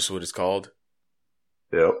 Is that just what it's called?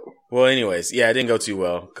 Yep. Well, anyways, yeah, it didn't go too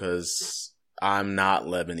well because I'm not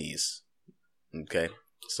Lebanese. Okay.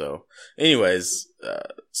 So, anyways,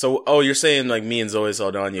 you're saying like me and Zoe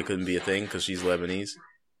Saldana couldn't be a thing because she's Lebanese?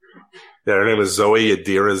 Yeah, her name is Zoe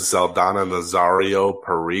Adira Zaldana Nazario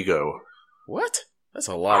Perigo. What? That's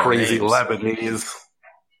a lot crazy of names. Lebanese.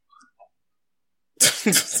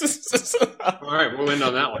 All right, we'll end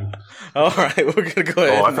on that one. All right, we're gonna go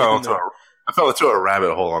ahead. I fell into a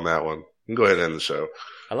rabbit hole on that one. You can go ahead and end the show.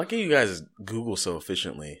 I like how you guys Google so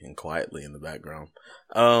efficiently and quietly in the background.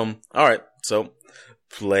 All right, so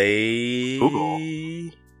play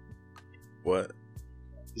Google. What?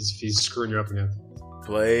 He's screwing you up again.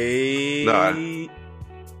 Play.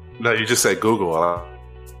 No, you just said Google.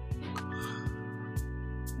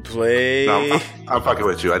 Play. No, I'm fucking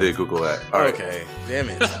with you. I did Google that. All right. Okay, damn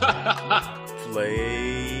it.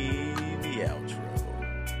 Play.